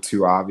a little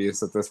too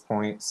obvious at this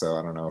point, so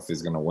I don't know if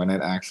he's going to win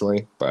it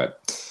actually, but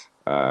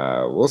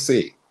we'll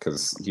see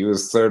because he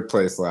was third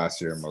place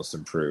last year, most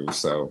improved.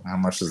 So how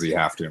much does he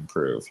have to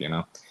improve?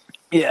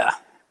 Yeah.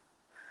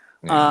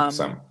 Yeah.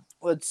 So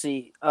Let's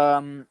see.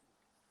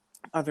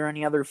 Are there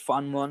any other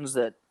fun ones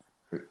that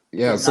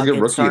yeah, the let's look at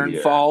Nuggets rookie of are the year.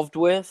 involved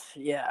with?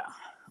 Yeah.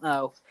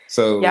 Oh,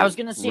 yeah. I was So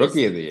gonna say,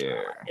 rookie of the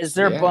year. is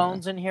there Yeah.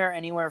 Bones in here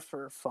anywhere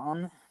for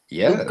fun? Luke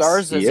Yes, he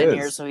Garza's in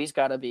here, is. so he's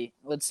got to be.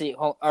 Let's see.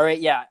 All right.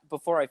 Yeah.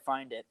 Before I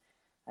find it,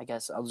 I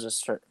guess I'll just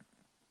start.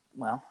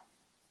 Well,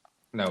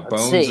 No, let's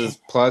Bones see. is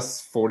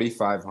plus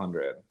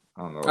 4,500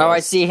 on the Oh, I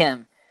list. see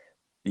him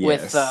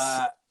with Yes.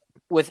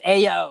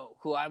 AO,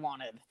 who I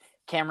wanted.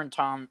 Cameron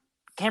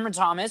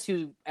Thomas,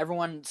 who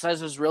everyone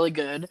says is really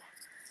good.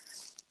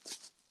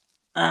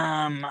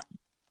 Um,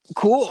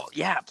 cool.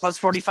 Yeah, plus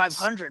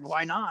 4,500.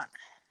 Why not?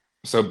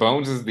 So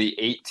Bones is the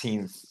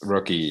 18th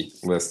rookie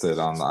listed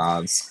on the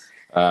odds.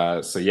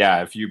 So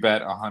yeah, if you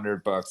bet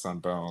 $100 on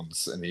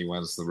Bones and he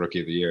wins the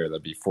rookie of the year,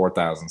 that'd be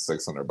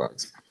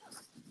 $4,600.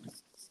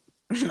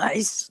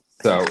 Nice.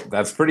 So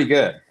that's pretty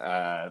good.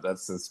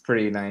 That's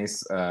pretty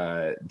nice.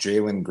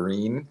 Jalen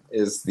Green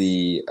is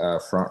the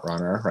front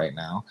runner right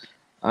now.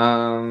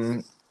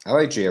 I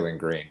like Jalen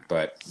Green,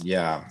 but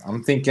yeah,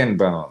 I'm thinking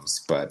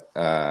Bones, but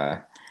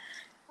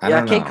I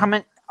Yeah, don't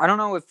know. I don't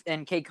know if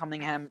and Cade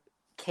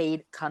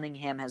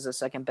Cunningham has the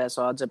second best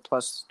odds at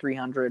plus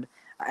 300,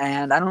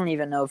 and I don't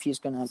even know if he's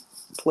gonna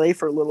play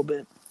for a little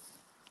bit.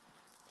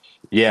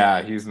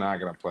 Yeah, he's not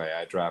gonna play.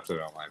 I drafted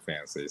on my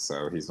fantasy,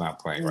 so he's not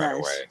playing right Nice,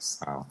 away.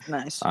 So,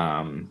 nice.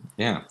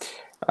 yeah.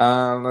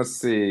 Let's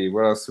see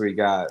what else we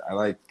got. I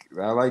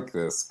like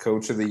this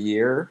coach of the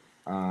year.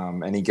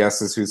 Any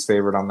guesses who's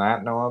favorite on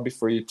that, Noah?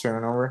 Before you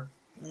turn over.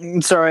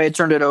 Sorry, I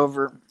turned it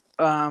over.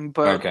 But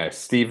Okay,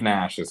 Steve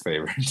Nash is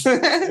favorite for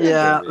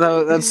yeah,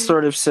 that's me.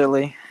 sort of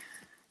silly.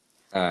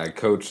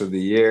 Coach of the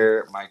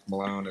year, Mike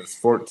Malone is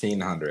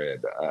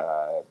 1,400.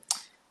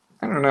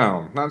 I don't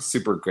know, not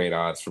super great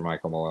odds for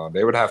Michael Malone.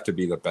 They would have to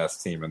be the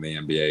best team in the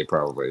NBA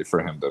probably for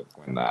him to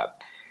win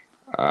that.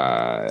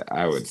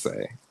 I would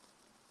say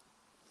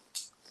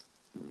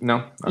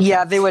no. Okay.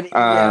 Yeah, they would.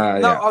 Yeah,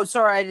 no. Yeah. Oh,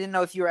 sorry, I didn't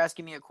know if you were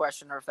asking me a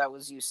question or if that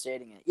was you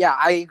stating it. Yeah,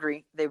 I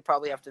agree. They would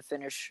probably have to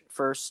finish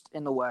first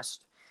in the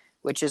West,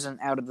 which isn't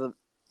out of the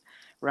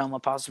realm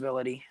of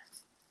possibility.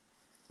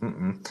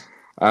 Mm-mm.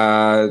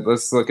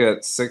 Let's look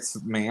at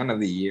sixth man of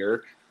the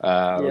year.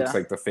 Looks Yeah,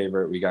 like the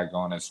favorite we got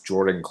going is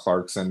Jordan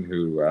Clarkson,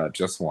 who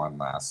just won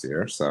last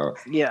year. So,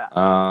 yeah.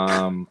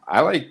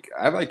 I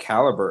like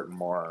Halliburton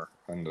more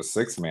than the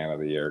sixth man of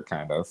the year,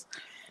 kind of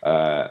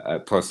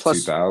at plus two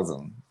Plus,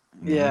 thousand.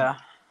 Mm-hmm. yeah,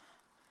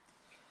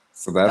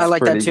 So I that's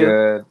like that pretty too.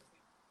 good.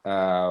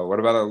 What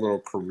about a little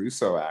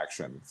Caruso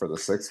action for the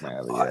sixth man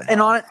of the year, And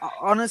Noah?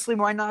 honestly,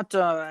 why not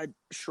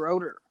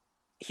Schroeder?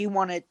 He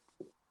won it.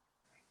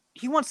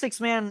 He won six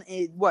man.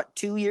 What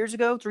 2 years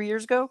ago? 3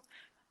 years ago?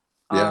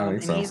 Yeah, I think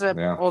And so. he's at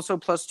Yeah. also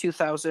plus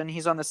 2,000.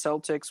 He's on the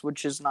Celtics,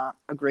 which is not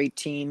a great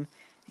team,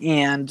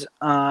 and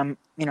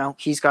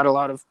he's got a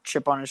lot of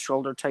chip on his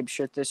shoulder type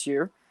shit this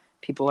year.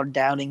 People are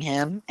doubting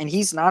him, and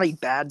he's not a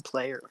bad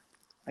player.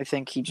 I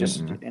think he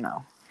just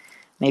Mm-mm.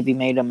 maybe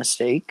made a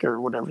mistake or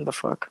whatever the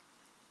fuck.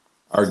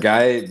 Our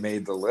guy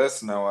made the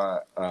list,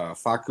 Noah.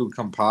 Facu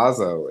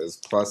Campazzo is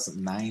plus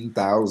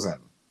 9,000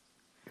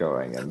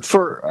 going in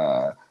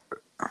For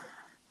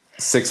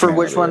six for man of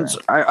which the ones?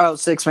 year.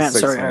 Six man. Six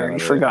Sorry, I man already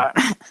of the year. forgot.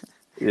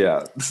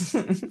 Yeah.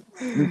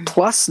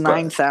 Plus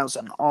nine But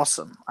thousand.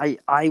 Awesome.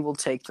 I will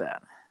take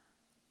that.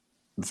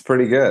 it's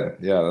pretty good.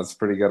 Yeah, that's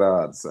pretty good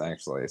odds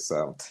actually.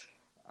 So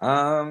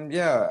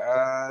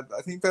yeah,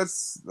 I think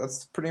that's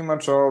pretty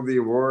much all the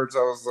awards I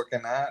was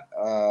looking at.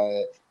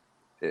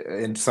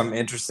 in some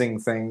interesting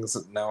things,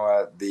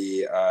 Noah,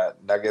 the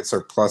Nuggets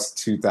are plus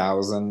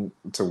 2,000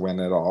 to win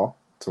it all,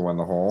 to win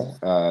the whole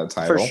For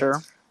title.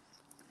 sure.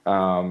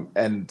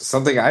 And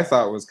something I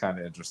thought was kind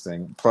of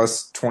interesting,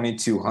 plus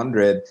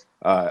 2,200,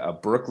 a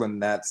Brooklyn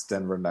Nets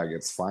Denver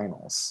Nuggets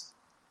finals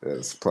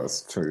is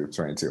plus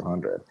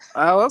 2,200.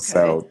 Oh, okay.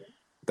 So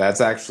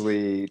that's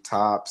actually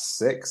top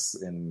 6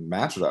 in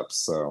matchups.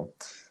 So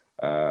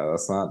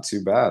that's not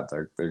too bad.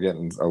 They're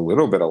getting a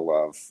little bit of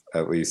love,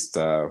 at least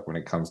when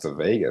it comes to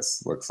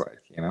Vegas, looks like,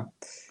 you know?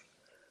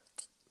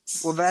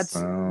 Well, that's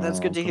good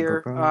So, to boom, boom,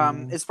 hear.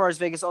 boom. As far as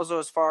Vegas, also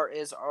as far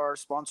as our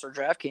sponsor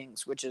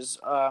DraftKings, which is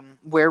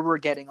where we're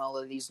getting all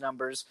of these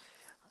numbers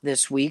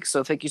this week.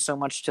 So thank you so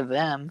much to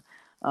them.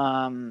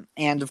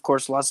 And of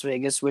course, Las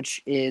Vegas,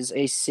 which is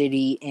a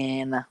city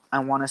in, I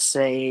want to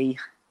say,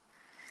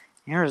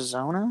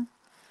 Arizona.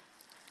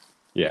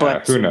 Yeah,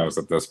 But who knows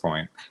at this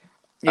point?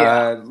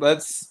 yeah,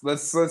 Let's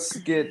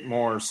get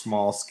more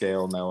small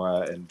scale,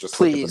 Noah, and just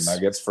look at the please.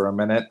 Nuggets for a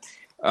minute.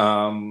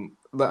 I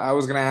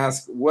was gonna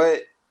ask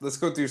what. Let's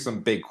go through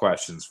some big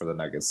questions for the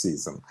Nuggets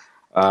season.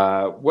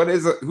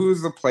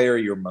 Who's the player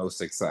you're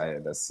most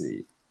excited to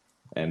see?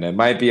 And it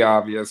might be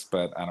obvious,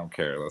 but I don't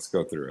care. Let's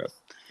go through it.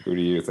 Who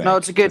do you No,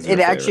 it's think a good. is It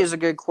your actually favorite? is a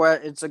good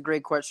It's a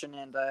great question,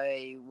 and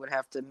I would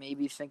have to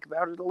maybe think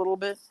about it a little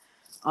bit.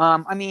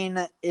 I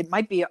mean, it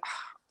might be.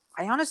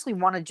 I honestly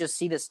want to just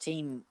see this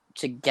team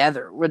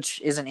together,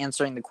 which isn't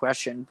answering the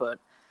question, but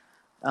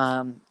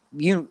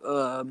you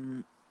uh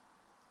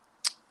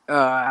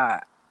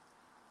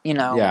you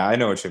know, Yeah, I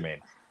know what you mean.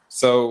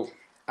 So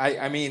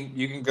I mean,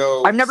 you can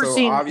go. I've never So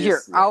seen here.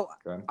 obvious. Yeah.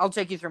 Go ahead. I'll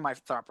take you through my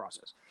thought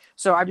process.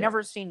 So I've Yeah.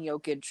 never seen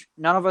Jokic.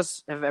 None of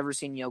us have ever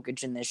seen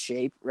Jokic in this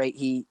shape, right?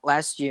 He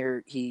last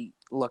year he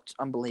looked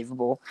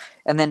unbelievable,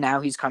 and then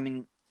now he's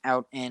coming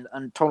out in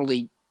a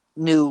totally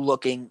new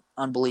looking,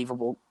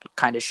 unbelievable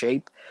kind of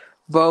shape.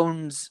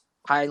 Bones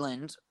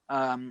Highland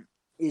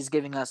is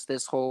giving us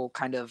this whole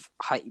kind of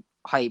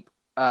hype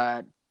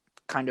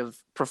kind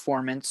of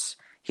performance.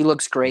 He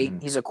looks great.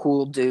 Mhm. He's a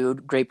cool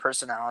dude, great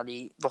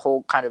personality, the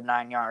whole kind of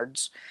 9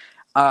 yards.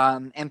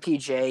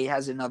 MPJ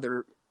has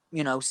another,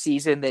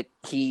 season that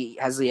he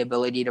has the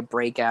ability to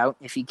break out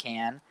if he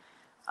can.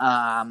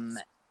 Um,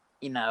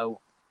 you know,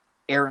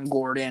 Aaron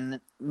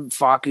Gordon,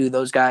 Faku,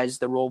 those guys,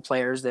 the role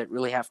players that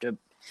really have to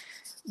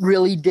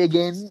really dig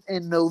in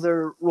and know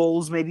their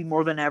roles maybe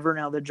more than ever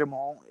now that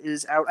Jamal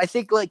is out. I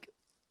think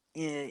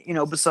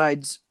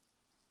besides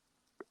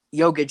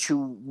Jokic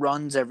who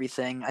runs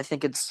everything, I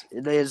think it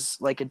is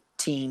like a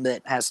team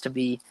that has to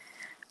be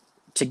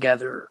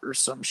together or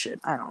some shit.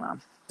 I don't know.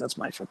 That's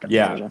my fucking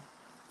Yeah, opinion.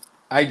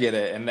 I get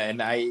it,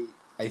 and I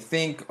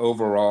think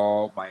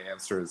overall my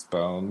answer is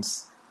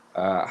Bones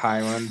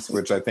Highlands,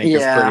 which I think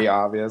is Yeah, pretty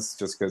obvious,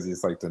 just because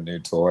he's like the new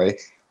toy.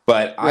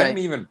 But I'm right.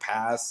 even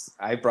past.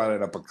 I brought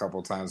it up a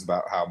couple times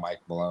about how Mike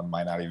Malone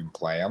might not even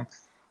play him.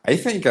 I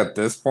think at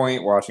this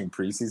point, watching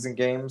preseason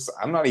games,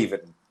 I'm not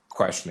even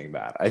questioning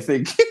that. I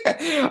think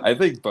I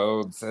think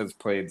Bones has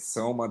played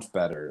so much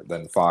better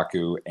than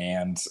Faku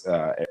and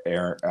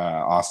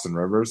Austin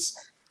Rivers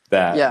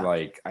that Yeah,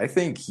 like I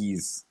think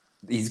he's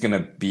going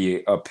to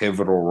be a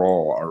pivotal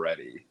role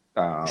already.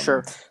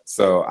 sure.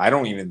 So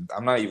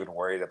I'm not even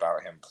worried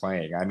about him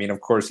playing. I mean,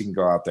 of course, he can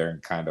go out there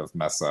and kind of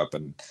mess up,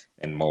 and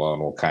Malone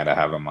will kind of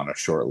have him on a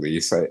short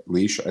leash.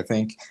 I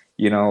think,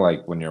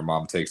 like when your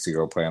mom takes you to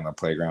go play on the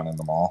playground in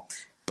the mall.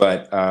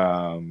 But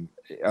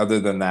other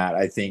than that,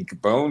 I think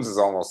Bones is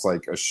almost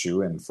like a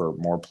shoe-in for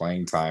more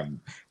playing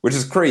time, which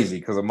is crazy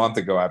because a month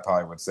ago I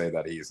probably would say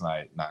that he's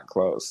not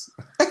close.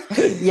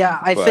 Yeah,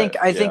 I think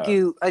But I think yeah.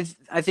 you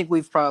I think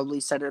we've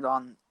probably said it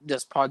on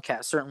this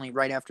podcast. Certainly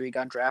right after he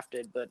got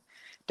drafted, but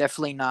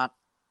definitely not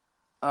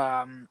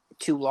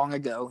too long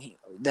ago.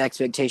 The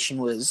expectation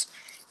was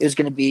it was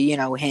going to be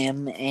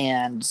him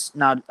and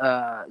not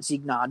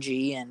Zeke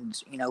Naji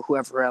and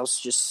whoever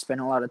else just spent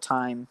a lot of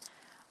time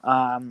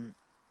um,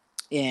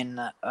 in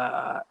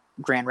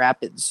Grand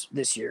Rapids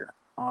this year,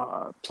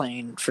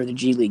 playing for the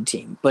G League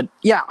team. But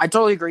yeah, I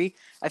totally agree.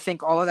 I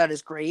think all of that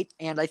is great,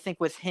 and I think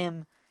with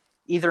him,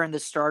 either in the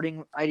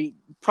starting, I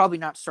probably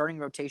not starting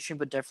rotation,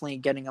 but definitely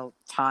getting a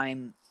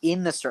time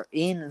in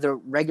the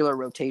regular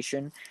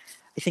rotation.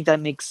 I think that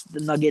makes the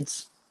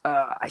Nuggets.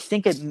 I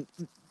think it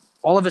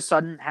all of a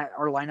sudden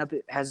our lineup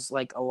has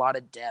like a lot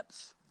of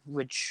depth,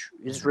 which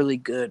is really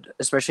good,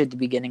 especially at the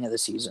beginning of the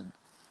season.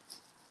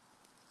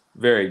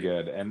 Very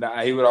good. And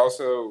I would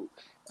also,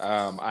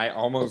 I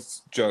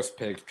almost just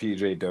picked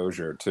PJ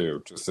Dozier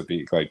too, just to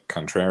be like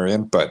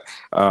contrarian. But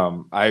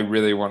I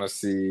really want to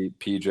see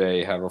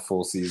PJ have a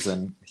full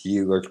season.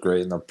 He looked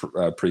great in the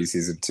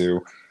preseason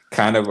too,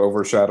 kind of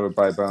overshadowed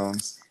by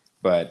Bones.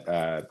 But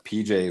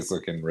PJ is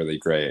looking really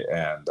great,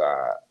 and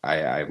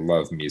I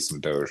love me some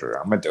Dozier.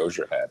 I'm a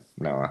Dozier head,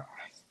 Noah.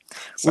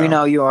 We So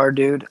know you are,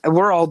 dude.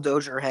 We're all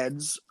Dozier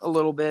heads a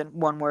little bit,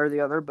 one way or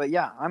the other. But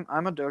yeah,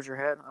 I'm a Dozier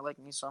head. I like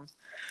me some.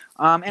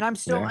 And I'm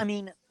still. yeah. I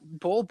mean,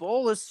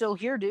 Bowl is still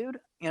here, dude.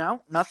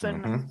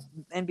 Nothing. Hmm.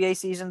 NBA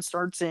season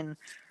starts in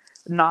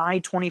nigh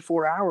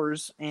 24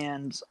 hours,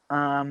 and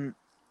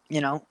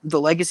the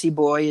legacy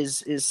boy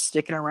is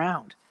sticking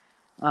around,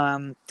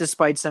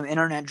 despite some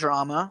internet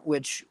drama,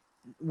 which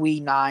we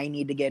nigh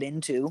need to get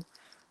into.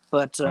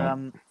 But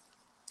Oh.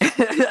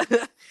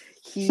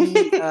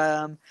 he,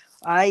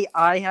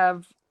 I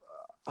have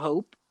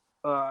hope.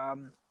 I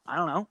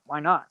don't know why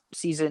not.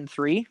 Season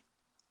 3,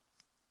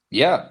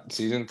 Yeah,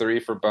 season 3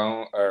 for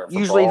for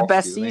usually the ball.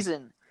 best Excuse me.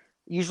 season.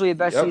 Usually the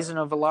best Yep, season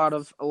of a lot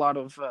of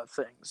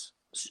things,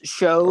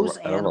 shows,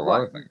 out of a and lot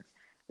what of things.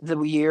 the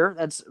year.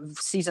 That's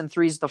season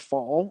 3 is the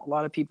fall. A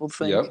lot of people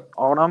think Yep.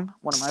 autumn.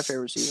 One of my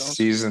favorite seasons.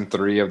 Season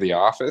 3 of The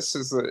Office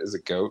is a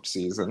goat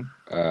season.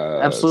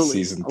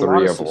 Absolutely, Season a lot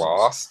 3 of of seasons.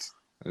 Lost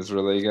is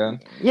really good.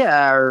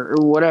 Yeah, or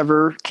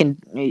whatever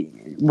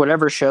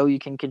show you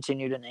can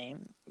continue to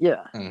name.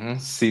 Yeah.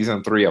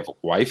 Season 3 of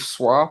Wife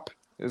Swap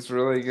is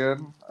really good.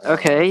 I don't know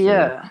Okay. if you're,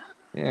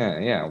 Yeah.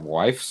 yeah,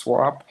 Wife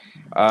Swap.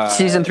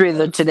 Season 3 of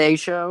the That's Today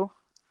Show.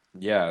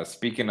 Yeah,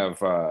 speaking of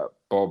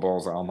Bol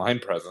Bol's online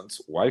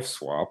presence, wife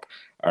swap.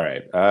 All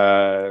right,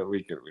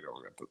 we don't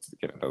have to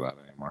get into that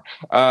anymore.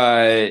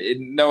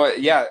 No,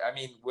 yeah, I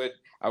mean, would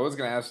I was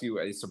going to ask you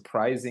a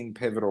surprising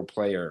pivotal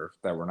player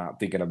that we're not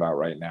thinking about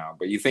right now,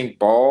 but you think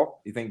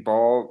Ball? You think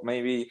Ball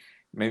maybe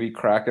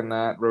cracking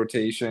that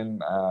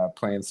rotation,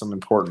 playing some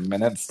important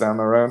minutes down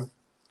the road?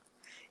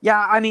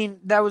 Yeah, I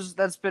mean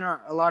that's been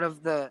a lot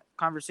of the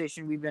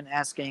conversation we've been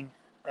asking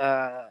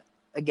uh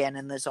again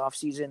in this off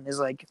season is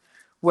like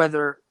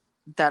whether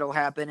that'll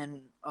happen,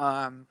 and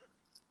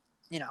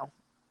you know,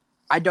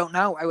 I don't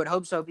know. I would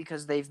hope so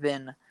because they've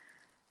been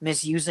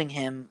misusing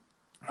him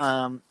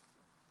um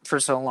for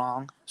so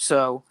long.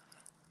 So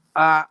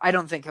I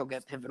don't think he'll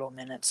get pivotal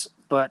minutes,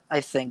 but I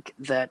think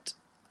that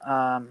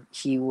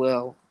he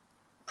will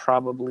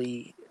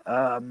probably.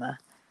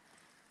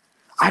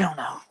 I don't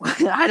know.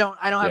 I don't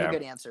have a Yeah.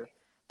 good answer.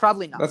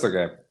 Probably not. That's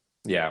okay.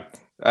 Yeah.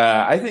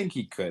 I think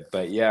he could,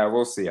 but yeah,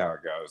 we'll see how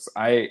it goes.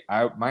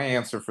 My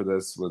answer for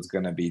this was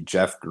going to be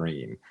Jeff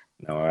Green.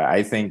 No,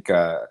 I think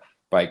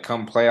by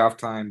come playoff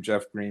time,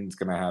 Jeff Green's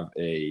going to have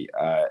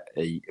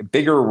a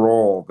bigger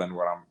role than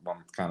what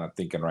I'm kind of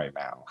thinking right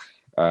now.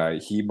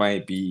 He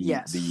might be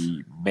Yes.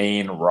 the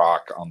main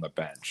rock on the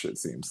bench, it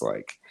seems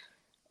like.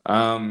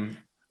 Um,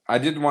 I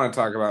did want to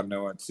talk about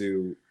Noah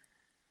too.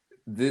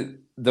 The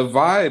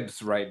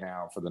vibes right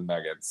now for the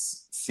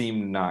Nuggets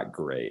seem not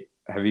great.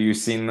 Have you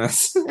seen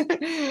this?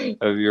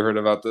 Have you heard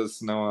about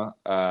this, Noah?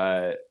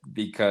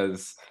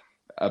 Because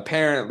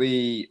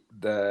apparently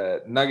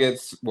the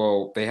Nuggets,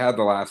 well, they had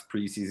the last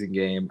preseason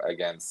game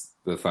against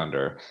the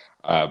Thunder,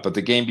 but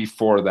the game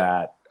before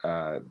that,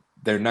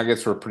 their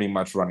Nuggets were pretty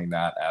much running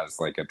that as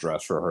like a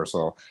dress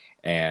rehearsal,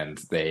 and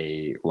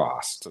they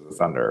lost to the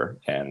Thunder,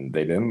 and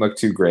they didn't look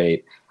too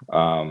great.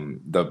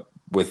 The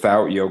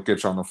Without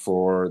Jokic on the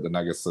floor, the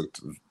Nuggets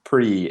looked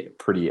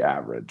pretty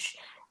average.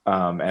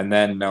 And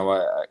then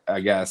Noah, I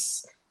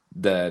guess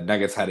the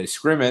Nuggets had a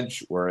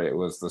scrimmage where it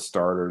was the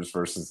starters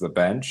versus the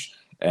bench,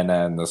 and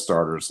then the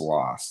starters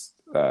lost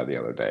the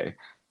other day.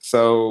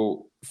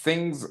 So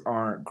things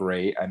aren't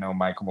great. I know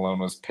Michael Malone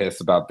was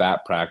pissed about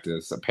that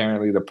practice.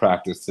 Apparently, the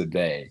practice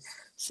today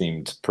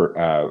seemed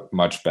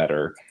much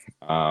better,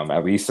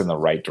 at least in the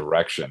right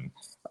direction.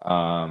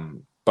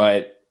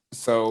 But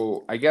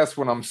so I guess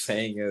what I'm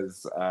saying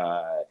is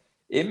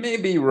it may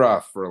be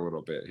rough for a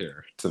little bit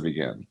here to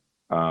begin.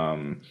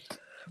 Um,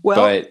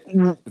 Well, but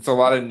it's a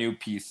lot of new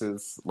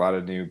pieces, a lot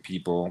of new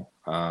people.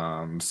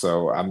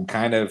 So I'm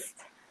kind of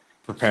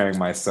preparing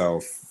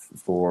myself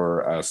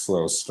for a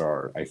slow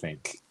start, I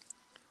think.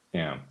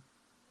 Yeah.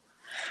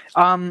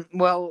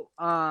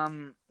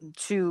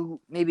 to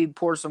maybe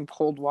pour some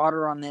cold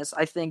water on this,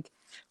 I think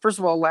first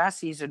of all, last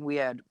season we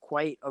had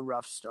quite a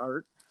rough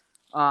start.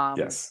 Um,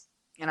 Yes.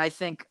 and I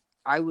think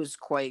I was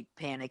quite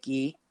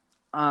panicky.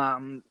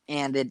 And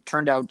it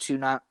turned out to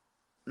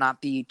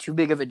not be too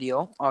big of a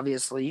deal.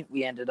 Obviously,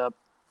 we ended up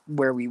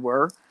where we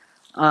were.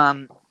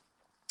 Um,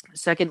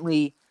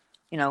 Secondly,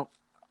 you know,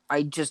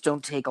 I just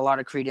don't take a lot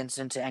of credence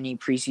into any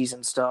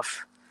preseason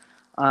stuff.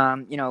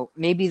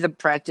 Maybe the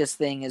practice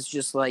thing is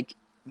just like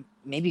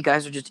maybe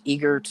guys are just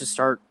eager to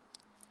start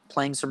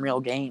playing some real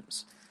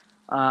games.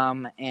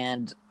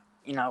 And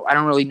I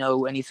don't really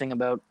know anything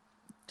about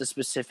the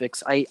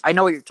specifics. I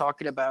know what you're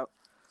talking about,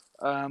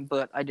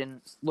 but I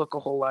didn't look a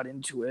whole lot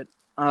into it.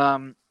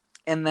 And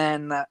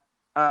then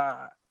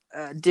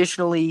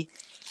additionally,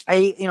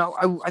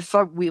 I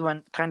thought we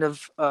went kind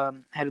of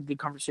had a good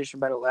conversation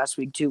about it last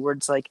week too, where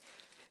it's like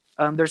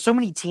there's so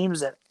many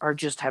teams that are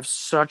just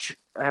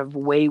have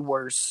way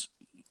worse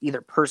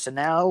either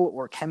personnel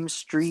or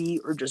chemistry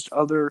or just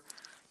other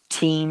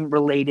team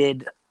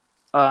related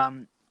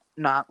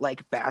not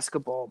like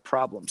basketball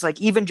problems. Like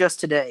even just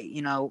today,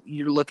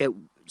 you look at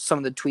some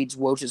of the tweets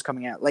Woj is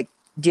coming out. Like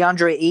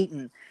DeAndre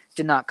Ayton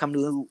did not come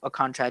to a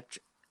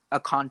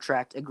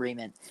contract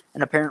agreement,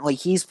 and apparently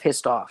he's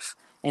pissed off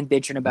and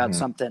bitching about Hmm.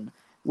 something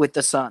with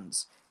the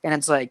Suns. And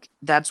it's like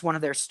that's one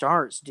of their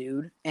stars,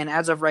 dude. And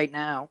as of right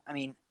now, I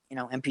mean,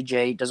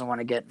 MPJ doesn't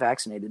want to get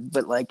vaccinated,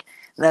 but like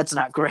that's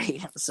not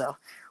great. So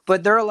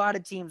But there are a lot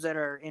of teams that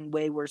are in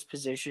way worse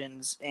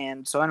positions,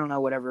 and so I don't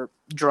know whatever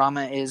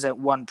drama is at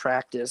one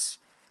practice.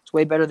 It's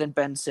way better than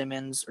Ben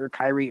Simmons or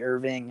Kyrie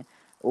Irving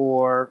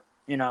or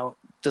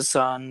the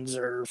Suns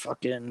or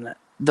fucking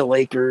the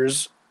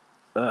Lakers.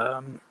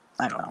 I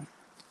don't know.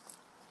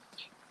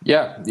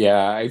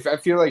 Yeah. I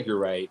feel like you're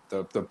right.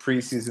 The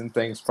preseason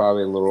thing's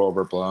probably a little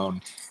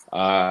overblown.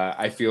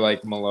 I feel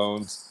like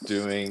Malone's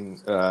saying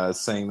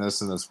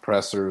this in his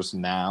pressers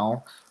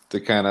now to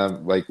kind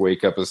of like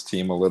wake up his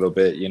team a little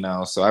bit, you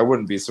know. So I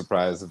wouldn't be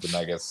surprised if the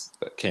Nuggets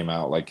came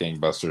out like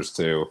gangbusters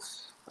too.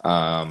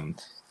 Um,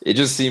 it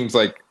just seems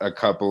like a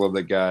couple of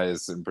the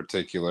guys in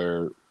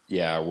particular,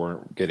 yeah,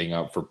 weren't getting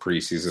up for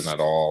preseason at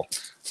all.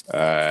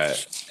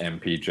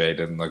 MPJ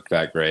didn't look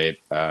that great.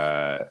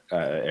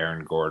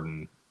 Aaron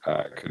Gordon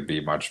could be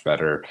much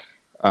better,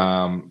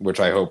 which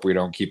I hope we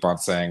don't keep on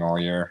saying all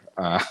year.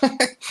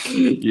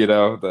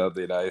 That'll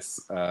be nice.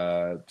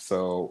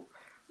 So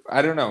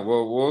I don't know.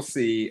 We'll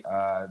see.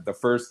 The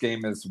first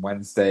game is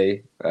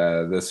Wednesday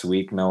this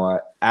week,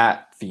 Noah,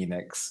 at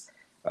Phoenix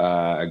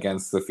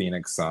against the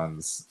Phoenix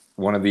Suns.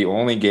 One of the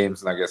only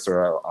games Nuggets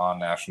are on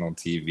national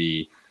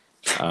TV.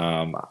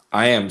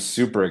 I am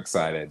super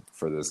excited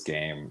for this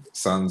game.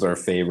 Suns are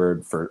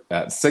favored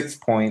at 6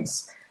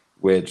 points,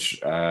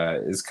 which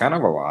is kind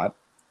of a lot,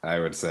 I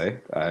would say.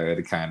 I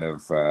would kind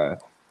of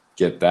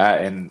get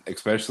that, and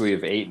especially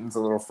if Aiton's a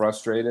little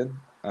frustrated,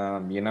 I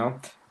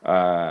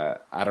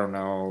don't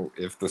know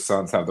if the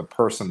Suns have the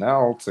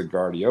personnel to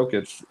guard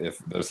Jokic if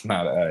there's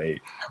not a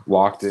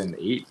locked-in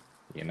eight,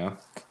 you know?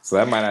 So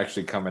that might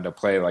actually come into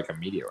play like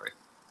immediately.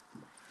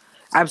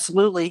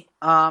 Absolutely,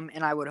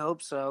 and I would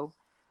hope so.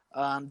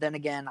 Then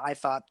again, I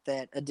thought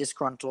that a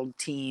disgruntled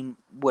team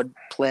would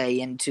play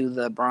into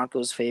the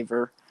Broncos'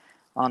 favor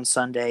on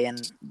Sunday,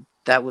 and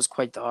that was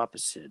quite the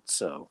opposite.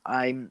 So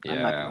I'm not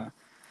Yeah. gonna.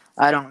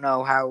 I don't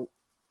know how.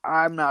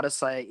 I'm not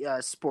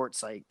a sports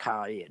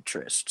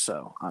psychiatrist,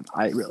 so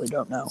I really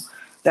don't know.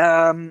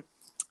 Um,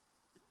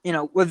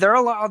 well, there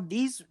are a lot of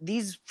these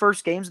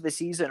first games of the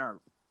season are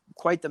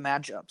quite the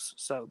matchups.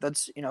 So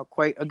that's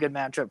quite a good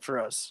matchup for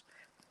us.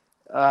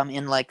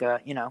 In like a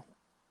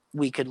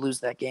we could lose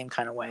that game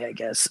kind of way, I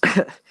guess.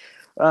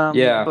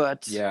 Yeah,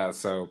 But yeah.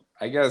 So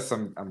I guess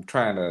I'm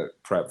trying to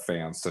prep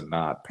fans to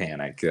not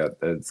panic. That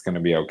it's going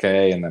to be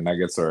okay. And the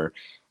Nuggets are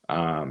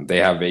they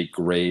have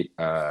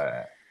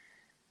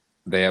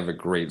a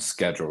great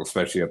schedule,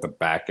 especially at the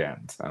back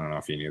end. I don't know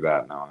if you knew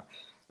that. No,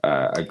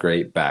 a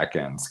great back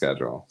end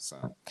schedule.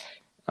 So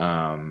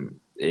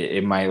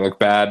it might look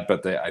bad,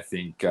 but I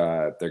think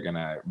they're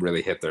gonna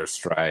really hit their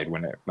stride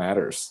when it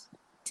matters.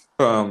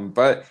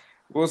 But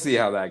we'll see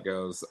how that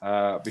goes.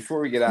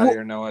 Before we get out of well,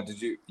 here, Noah,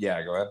 did you?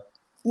 Yeah, go ahead.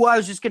 I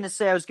was just gonna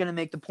say I was gonna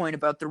make the point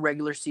about the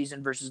regular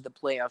season versus the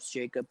playoffs,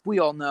 Jacob. We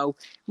all know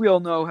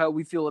how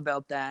we feel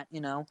about that.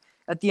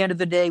 At the end of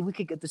the day, we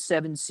could get the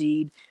 7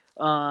 seed,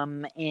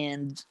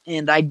 and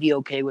I'd be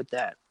okay with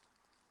that.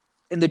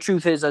 And the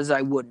truth is, as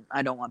I wouldn't.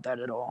 I don't want that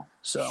at all.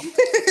 So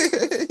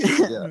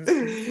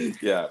Yeah,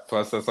 yeah.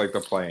 Plus, that's like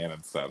the plan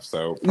and stuff.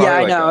 So yeah, probably I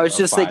like know. I was a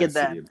just thinking five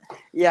that. seed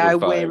Yeah, I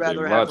would way probably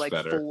be rather have much like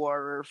better.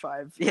 4 or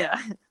 5. Yeah,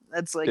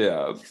 that's like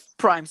Yeah,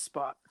 prime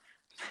spot.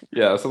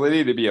 yeah. So they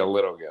need to be a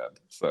little good.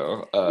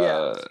 So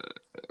Yeah,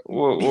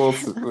 we'll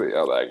see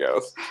how that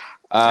goes.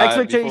 Before we get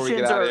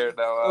expectations out of are here,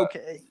 Noah,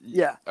 okay.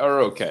 Yeah. are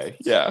okay.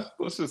 Yeah,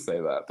 let's just say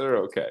that they're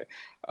okay.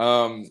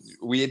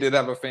 We did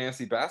have a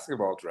fantasy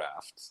basketball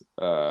draft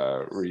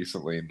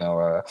recently,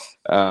 Noah.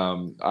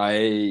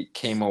 I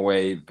came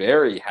away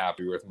very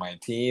happy with my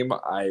team.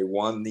 I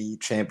won the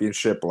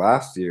championship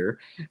last year.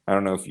 I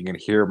don't know if you can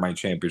hear my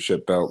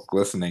championship belt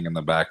glistening in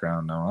the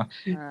background, Noah.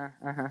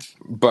 Uh-huh.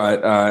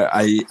 But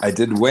I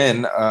did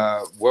win.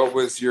 What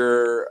was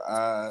your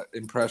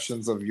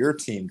impressions of your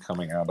team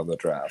coming out of the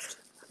draft?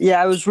 Yeah,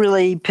 I was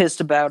really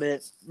pissed about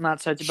it. Not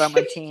psyched about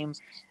my team.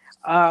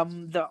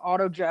 The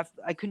auto draft,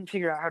 I couldn't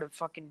figure out how to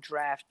fucking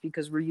draft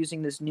because we're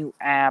using this new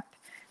app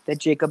that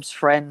Jacob's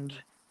friend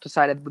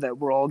decided that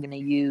we're all gonna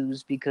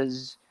use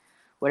because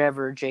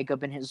whatever,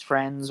 Jacob and his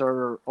friends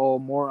are all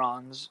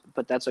morons,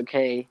 but that's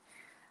okay.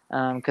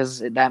 Because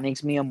that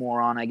makes me a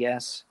moron, I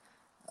guess.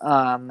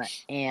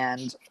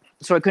 And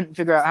so I couldn't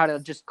figure out how to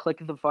just click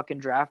the fucking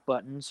draft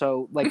button.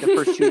 So like the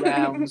first 2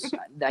 rounds,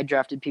 I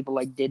drafted people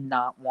I did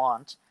not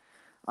want.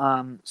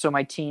 So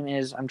my team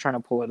is, I'm trying to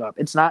pull it up.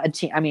 It's not a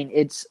team. I mean,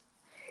 it's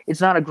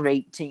not a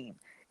great team.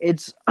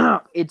 It's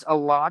it's a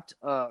lot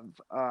of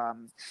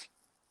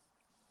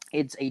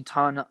it's a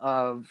ton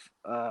of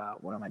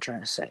what am I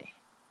trying to say?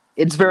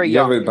 It's very You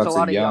have young. a It's a bunch of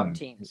lot of young young,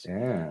 teams.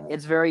 yeah.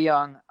 It's very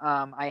young.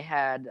 I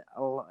had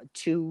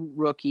 2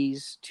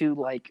 rookies, 2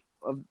 like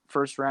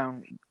first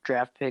round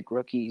draft pick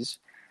rookies.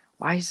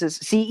 Why is this?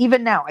 See,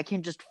 even now I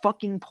can just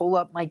fucking pull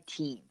up my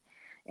team,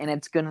 and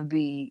it's gonna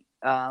be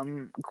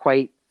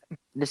quite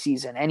the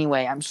season.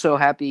 Anyway, I'm so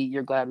happy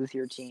you're glad with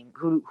your team.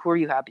 Who are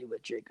you happy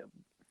with, Jacob?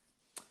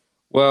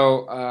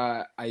 Well,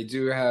 I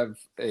do have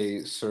a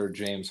Sir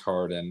James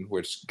Harden,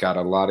 which got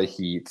a lot of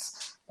heat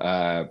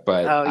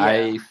But Oh yeah,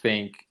 I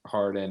think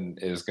Harden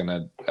is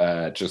going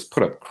to just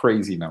put up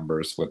crazy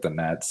numbers with the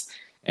Nets,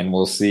 and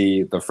we'll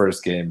see the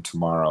first game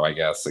tomorrow, I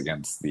guess,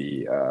 against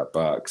the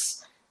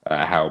Bucks,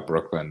 how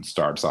Brooklyn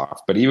starts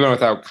off. But even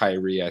without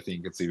Kyrie, I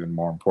think it's even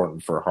more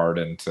important for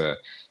Harden to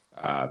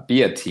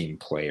be a team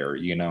player,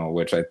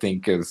 which I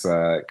think is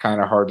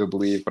kind of hard to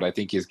believe, but I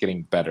think he's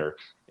getting better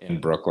in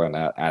Brooklyn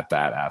at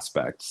that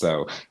aspect.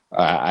 So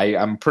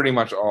I'm pretty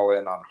much all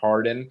in on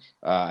Harden.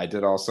 I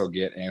did also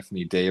get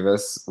Anthony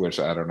Davis, which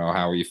I don't know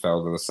how he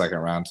fell to the second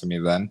round to me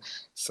then.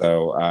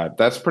 So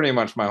that's pretty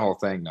much my whole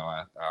thing,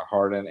 Noah.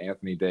 Harden,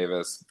 Anthony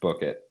Davis,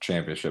 book it.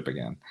 Championship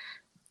again.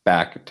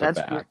 Back to that's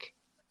great. back.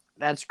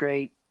 That's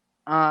great.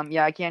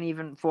 Yeah, I can't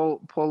even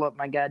pull up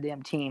my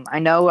goddamn team. I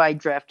know I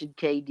drafted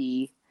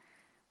KD,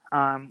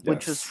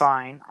 which was Yes.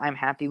 fine. I'm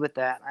happy with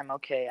that. I'm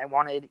okay. I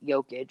wanted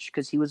Jokic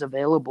because he was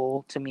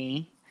available to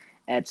me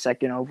at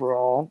second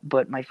overall,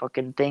 but my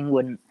fucking thing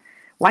wouldn't.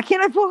 Why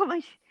can't I pull up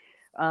my?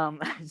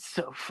 It's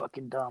so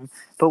fucking dumb.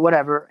 But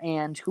whatever.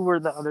 And who were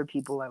the other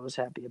people I was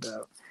happy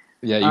about?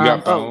 Yeah, you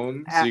got Oh,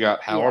 Bones, you got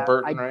yeah,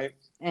 Halliburton,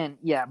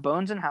 right?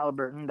 Bones and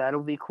Halliburton.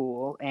 That'll be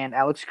cool. And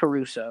Alex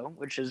Caruso,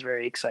 which is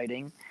very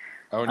exciting.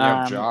 Oh, and you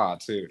have Um, Jaw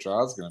too.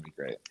 Jaw's gonna be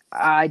great.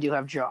 I do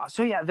have Jaw.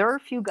 So yeah, there are a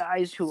few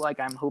guys who like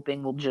I'm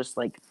hoping will just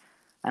like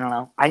I don't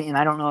know. I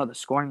don't know how the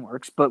scoring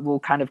works, but will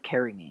kind of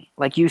carry me.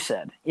 Like you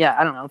said. Yeah,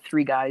 I don't know,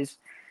 three guys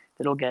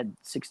that'll get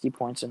 60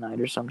 points a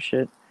night or some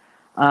shit.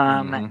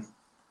 Um Hmm.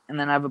 and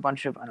then I have a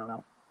bunch of I don't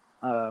know.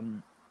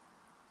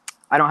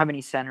 I don't have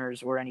any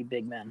centers or any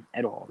big men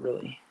at all,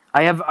 really.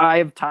 I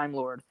have Time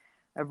Lord.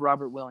 I have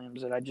Robert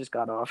Williams that I just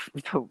got off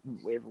the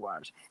waiver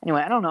wires.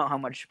 Anyway, I don't know how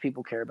much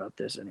people care about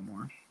this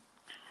anymore.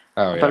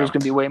 Oh I thought it was yeah.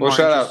 going to be way Well, more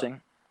shout out.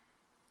 interesting.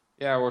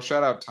 Yeah, well,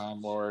 shout out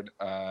Time Lord.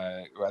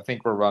 I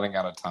think we're running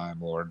out of Time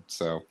Lord.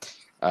 So,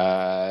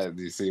 do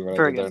you see what I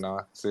Very did there, good.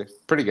 Noah? See,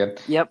 pretty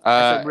good. Yep, I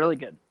Uh, said really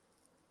good.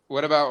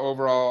 what about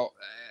overall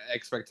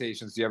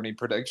expectations? Do you have any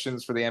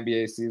predictions for the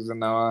NBA season,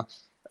 Noah?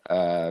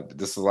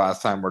 This is the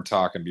last time we're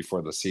talking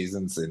before the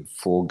season's in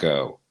full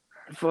go.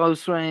 Full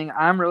swing.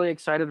 I'm really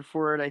excited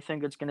for it. I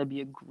think it's going to be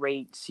a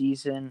great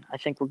season. I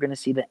think we're going to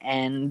see the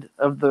end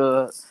of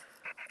the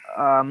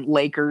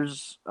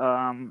Lakers.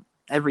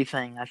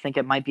 Everything. I think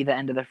it might be the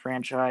end of the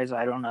franchise.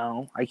 I don't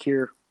know. I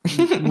hear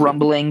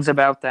rumblings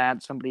about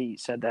that. Somebody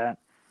said that.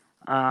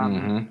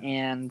 Hmm.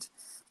 And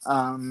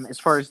as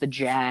far as the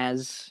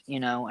Jazz,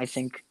 I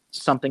think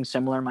something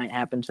similar might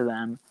happen to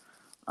them.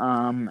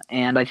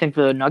 And I think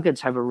the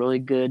Nuggets have a really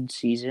good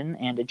season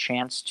and a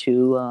chance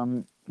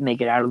to make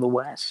it out of the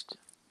West.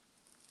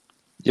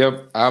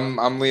 Yep,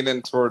 I'm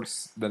leaning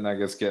towards the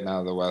Nuggets getting out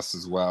of the West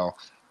as well.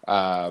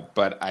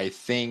 But I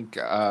think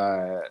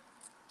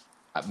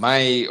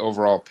my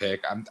overall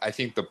pick, I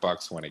think the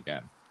Bucks win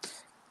again.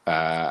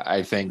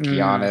 I think Mm,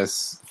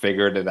 Giannis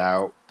figured it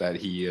out that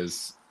he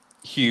is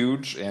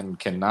huge and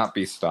cannot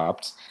be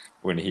stopped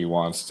when he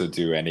wants to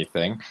do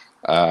anything.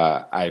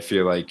 I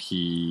feel like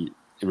he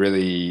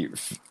really,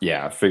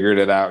 yeah, figured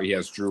it out. He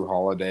has Drew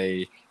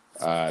Holiday.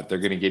 They're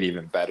going to get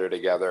even better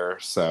together.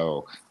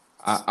 So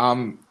I,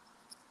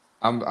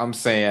 I'm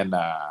saying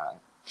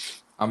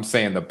I'm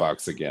saying the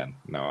Bucks again,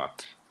 Noah.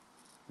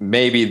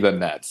 Maybe the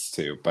Nets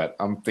too, but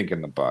I'm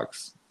thinking the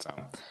Bucks. So.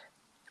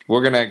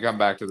 We're gonna come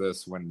back to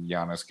this when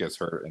Giannis gets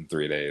hurt in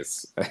 3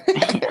 days.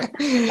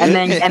 and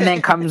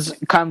then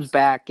comes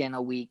back in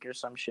a week or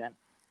some shit.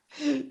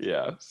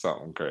 Yeah,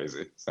 something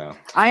crazy. So,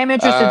 I am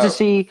interested to uh,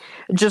 see.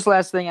 Just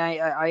last thing,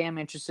 I am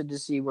interested to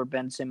see where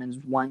Ben Simmons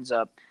winds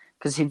up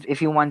because if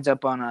he winds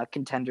up on a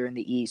contender in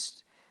the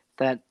East,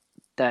 that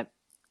that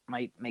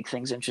might make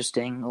things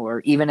interesting, or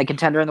even a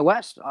contender in the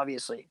West.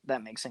 Obviously,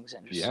 that makes things yeah.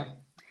 interesting. And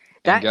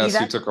That guess who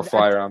that, took a that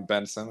flyer on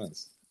Ben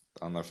Simmons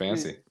on the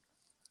fancy?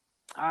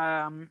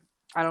 I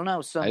don't know,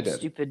 I some did.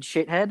 stupid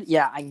shithead.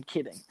 Yeah, I'm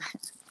kidding.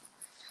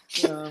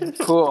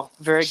 Cool,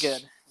 very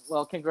good.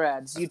 Well,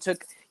 congrats.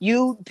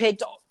 You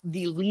picked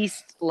the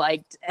least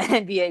liked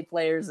NBA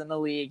players in the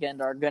league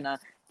and are gonna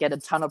get a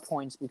ton of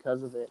points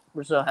because of it.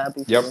 We're so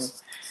happy for Yep. you.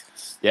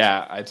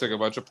 Yeah, I took a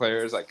bunch of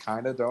players I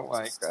kind of don't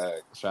like.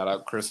 Shout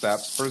out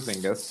Kristaps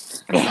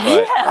Porzingis, but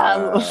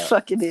Yeah,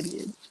 fucking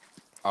idiot.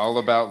 all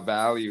about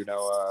value,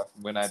 Noah,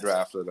 when I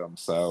drafted him.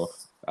 So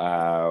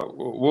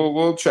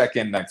we'll check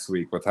in next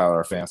week with how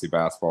our fantasy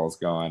basketball is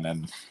going,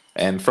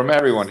 and from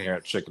everyone here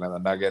at Chicken and the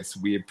Nuggets,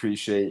 we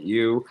appreciate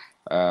you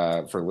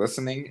for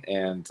listening,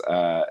 and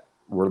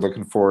we're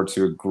looking forward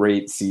to a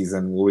great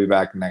season. We'll be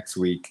back next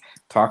week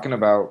talking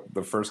about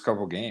the first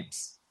couple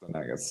games, the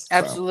Nuggets. So,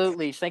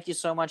 Absolutely. Thank you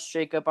so much,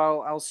 Jacob.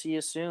 I'll see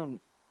you soon.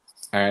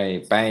 all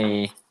right,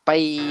 bye.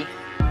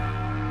 Bye.